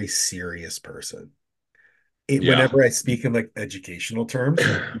like very serious person. Yeah. Whenever I speak in like educational terms,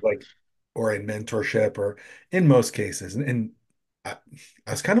 like or in mentorship or in most cases, and I,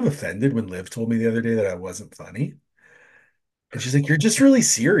 I was kind of offended when Liv told me the other day that I wasn't funny. And she's like, "You're just really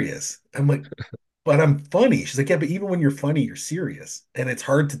serious." I'm like, "But I'm funny." She's like, "Yeah, but even when you're funny, you're serious. And it's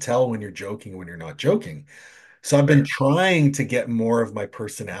hard to tell when you're joking and when you're not joking." So I've been Fair. trying to get more of my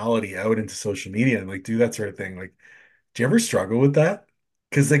personality out into social media and like do that sort of thing. Like, Do you ever struggle with that?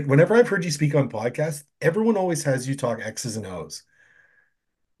 Because like whenever I've heard you speak on podcasts, everyone always has you talk X's and O's.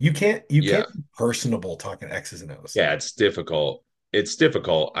 You Yeah. can't be personable talking X's and O's. Yeah, it's difficult. It's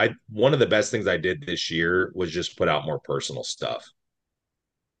difficult. I One of the best things I did this year was just put out more personal stuff,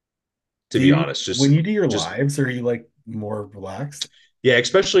 to Do be you, honest. when you do your Just lives, are you like more relaxed? yeah,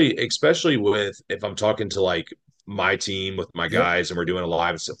 especially with if I'm talking to like my team with my Yep. guys and we're doing a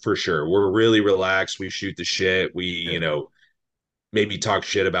live for sure. We're really relaxed. We shoot the shit. We, Yeah. maybe talk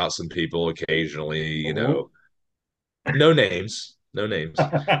shit about some people occasionally, Oh. no names, no names.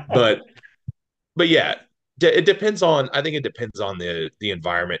 But yeah, it depends on. I think it depends on the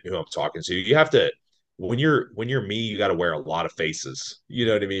environment who I'm talking to. You have to when you're me, you got to wear a lot of faces. You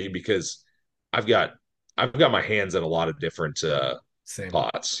know what I mean? Because I've got I've got my hands in a lot of different Same.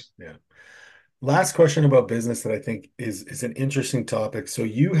 pots. Yeah. Last question about business that I think is an interesting topic. So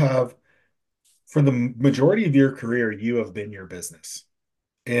you have, for the majority of your career, you have been your business.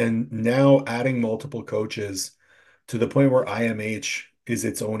 And now adding multiple coaches to the point where IMH is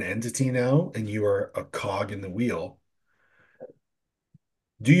its own entity now, and you are a cog in the wheel.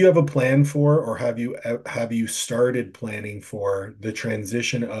 Do you have a plan for, or have you started planning for the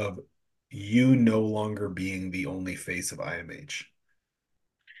transition of you no longer being the only face of IMH?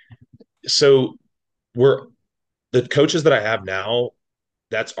 So we're the coaches that I have now,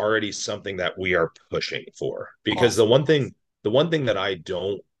 that's already something that we are pushing for. Because Awesome. the one thing that I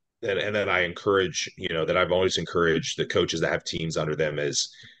don't and that I encourage, that I've always encouraged the coaches that have teams under them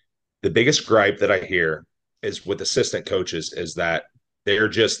is the biggest gripe that I hear is with assistant coaches is that they're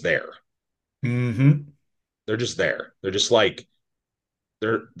just there. Hmm. They're just there. They're just like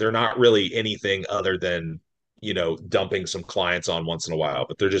they're not really anything other than, dumping some clients on once in a while,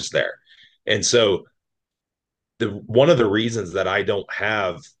 but they're just there. And so the one of the reasons that I don't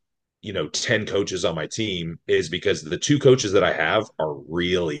have 10 coaches on my team is because the two coaches that I have are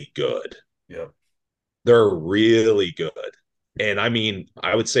really good. Yep. They're really good. And I mean,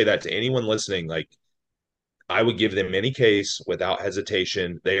 I would say that to anyone listening, like I would give them any case without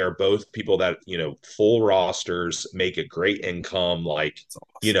hesitation. They are both people that, full rosters, make a great income, like, It's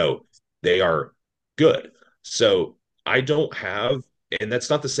you awesome. know, they are good. So I don't have, and that's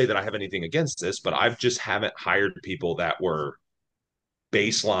not to say that I have anything against this, but I've just haven't hired people that were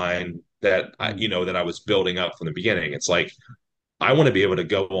baseline Mm. that I was building up from the beginning. It's like I want to be able to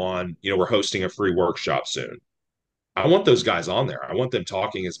go on, we're hosting a free workshop soon. I want those guys on there. I want them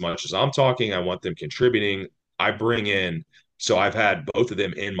talking as much as I'm talking. I want them contributing. I bring in so I've had both of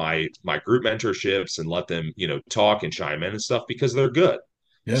them in my group mentorships and let them, talk and chime in and stuff because they're good.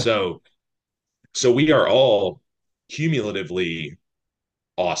 Yeah. So we are all cumulatively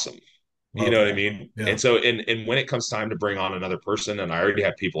awesome. You Love know what I that. mean? Yeah. And so and when it comes time to bring on another person and I already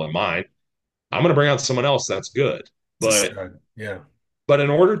have people in mind, I'm going to bring on someone else that's good. It's a But stud. Yeah. in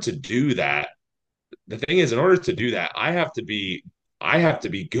order to do that, the thing is, in order to do that, I have to be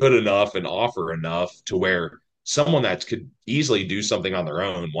good enough and offer enough to where someone that could easily do something on their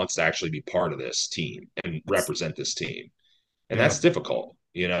own wants to actually be part of this team and represent this team. And Yeah. that's difficult,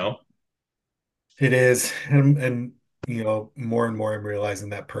 you know? It is. And more and more I'm realizing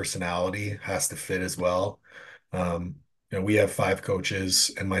that personality has to fit as well. Um, we have five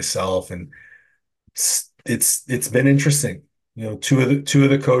coaches and myself, and it's been interesting. Two of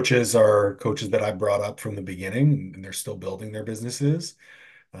the coaches are coaches that I brought up from the beginning, and they're still building their businesses.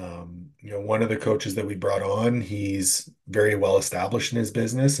 One of the coaches that we brought on, he's very well established in his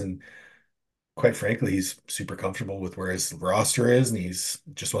business, and quite frankly, he's super comfortable with where his roster is, and he's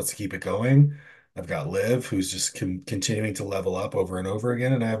just wants to keep it going. I've got Liv, who's just continuing to level up over and over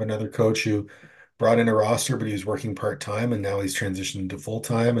again, and I have another coach who brought in a roster, but he was working part-time, and now he's transitioned to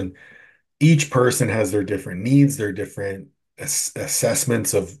full-time. And each person has their different needs, their different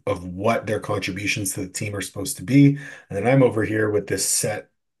assessments of what their contributions to the team are supposed to be. And then I'm over here with this set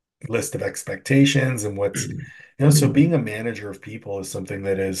list of expectations and so being a manager of people is something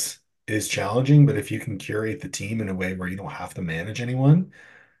that is challenging, but if you can curate the team in a way where you don't have to manage anyone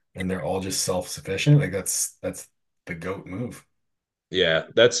and they're all just self-sufficient, like that's the GOAT move. Yeah,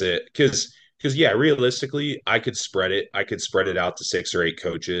 that's it. Because yeah, realistically, I could spread it. I could spread it out to 6 or 8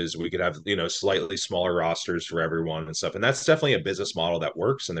 coaches. We could have, slightly smaller rosters for everyone and stuff. And that's definitely a business model that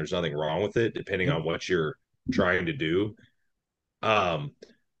works, and there's nothing wrong with it, depending Yep. on what you're trying to do. Um,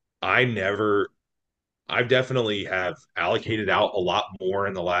 I never I've definitely have allocated out a lot more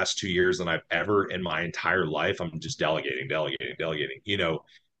in the last 2 years than I've ever in my entire life. I'm just delegating, delegating, delegating,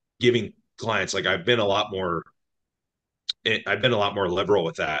 giving clients like I've been a lot more liberal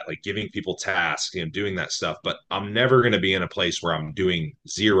with that, like giving people tasks, doing that stuff. But I'm never going to be in a place where I'm doing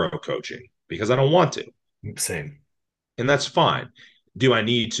zero coaching because I don't want to. Same. and that's fine. Do I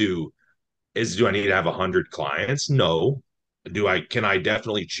need to do I need to have 100 clients? No. Do I can I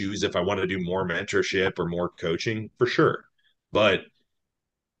definitely choose if I want to do more mentorship or more coaching? For sure. But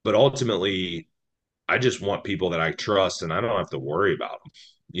ultimately, I just want people that I trust and I don't have to worry about them.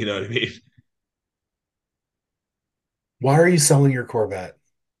 You know what I mean? Why are you selling your Corvette?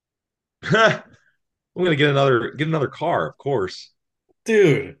 I'm gonna get another car, of course.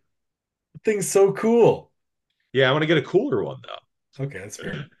 Dude, the thing's so cool. Yeah, I want to get a cooler one Okay, that's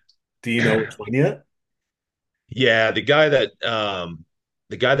fair. though. Do you know which one yet? Yeah, the guy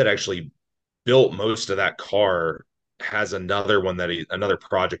that actually built most of that car has another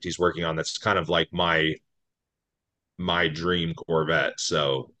project he's working on that's kind of like my dream Corvette.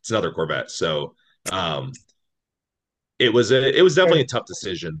 So it's another Corvette. So um it was definitely Okay. a tough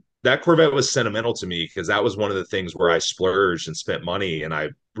decision. That Corvette was sentimental to me because that was one of the things where I splurged and spent money and I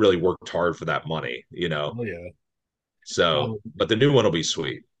really worked hard for that money, you know. Oh yeah. So, Um, but the new one will be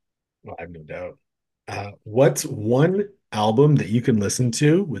sweet. well, I have no doubt. What's one album that you can listen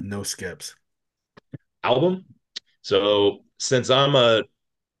to with no skips? Album. So since I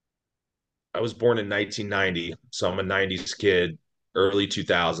was born in 1990, so I'm a 90s kid, early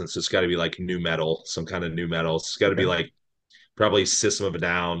 2000s. So it's got to be like new metal, some kind of new metal. It's got to be Okay. like probably System of a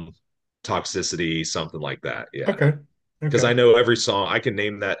Down, Toxicity, something like that. Yeah. Okay. Because Okay. I know every song. I can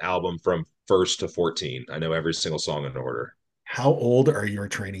name that album from first to 14. I know every single song in order. How old are your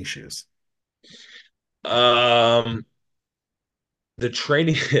training shoes? Um, the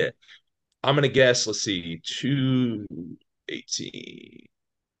training, I'm gonna guess, let's see, 218.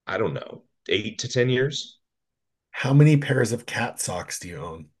 I don't know, 8 to 10 years. How many pairs of cat socks do you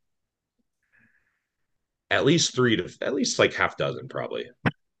own? At least like half dozen, probably.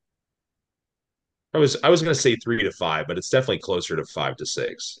 I was gonna say 3 to 5, but it's definitely closer to 5 to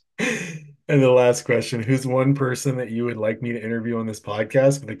 6. And the last question, who's one person that you would like me to interview on this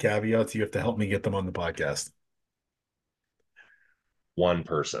podcast with the caveats you have to help me get them on the podcast? One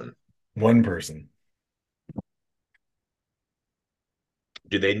person. One person.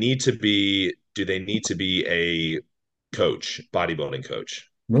 Do they need to be a coach, bodybuilding coach?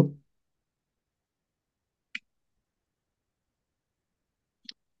 Nope.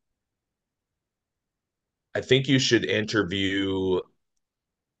 I think you should interview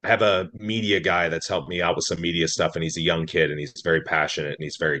have a media guy that's helped me out with some media stuff, and he's a young kid and he's very passionate and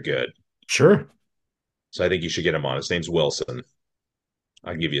he's very good. Sure. So I think you should get him on. His name's Wilson.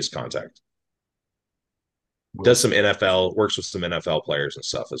 I'll give you his contact. Does Wilson. some NFL, works with some NFL players and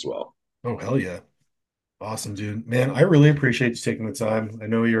stuff as well. Oh, hell yeah. Awesome, dude. Man, I really appreciate you taking the time. I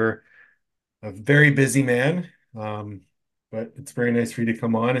know you're a very busy man, but it's very nice for you to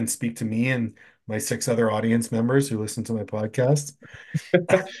come on and speak to me and my six other audience members who listen to my podcast.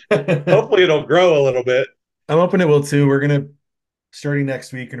 I'm Hopefully it'll grow a little bit. hoping it will too. We're gonna starting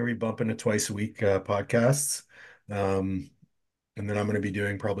next week, gonna be bumping to twice a week podcasts. Um, and then I'm gonna be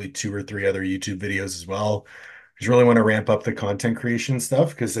doing probably two or three other YouTube videos as well. I just really want to ramp up the content creation stuff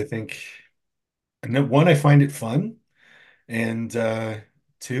because I think, and then one, I find it fun. And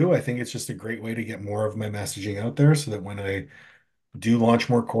two, I think it's just a great way to get more of my messaging out there so that when I do launch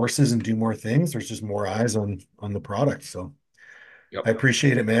more courses and do more things, there's just more eyes on the product. So Yep. I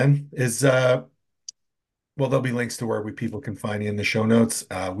appreciate it, man. Well, there'll be links to where people can find you in the show notes.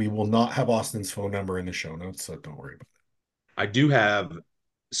 We will not have Austin's phone number in the show notes, so don't worry about I do have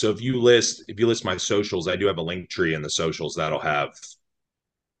so if you list my socials, I do have a link tree in the socials that'll have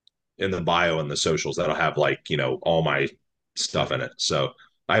in the bio and the socials that'll have like, all my stuff in it. So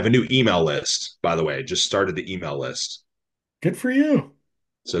I have a new email list, by the way. Just started the email list. it. Good for you.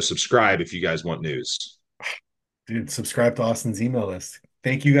 So subscribe if you guys want news. Dude, subscribe to Austin's email list.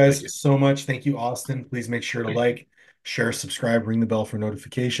 Thank you Thank guys you. so much. Thank you, Austin. Please make sure to like, share, subscribe, ring the bell for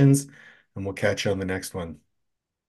notifications, and we'll catch you on the next one.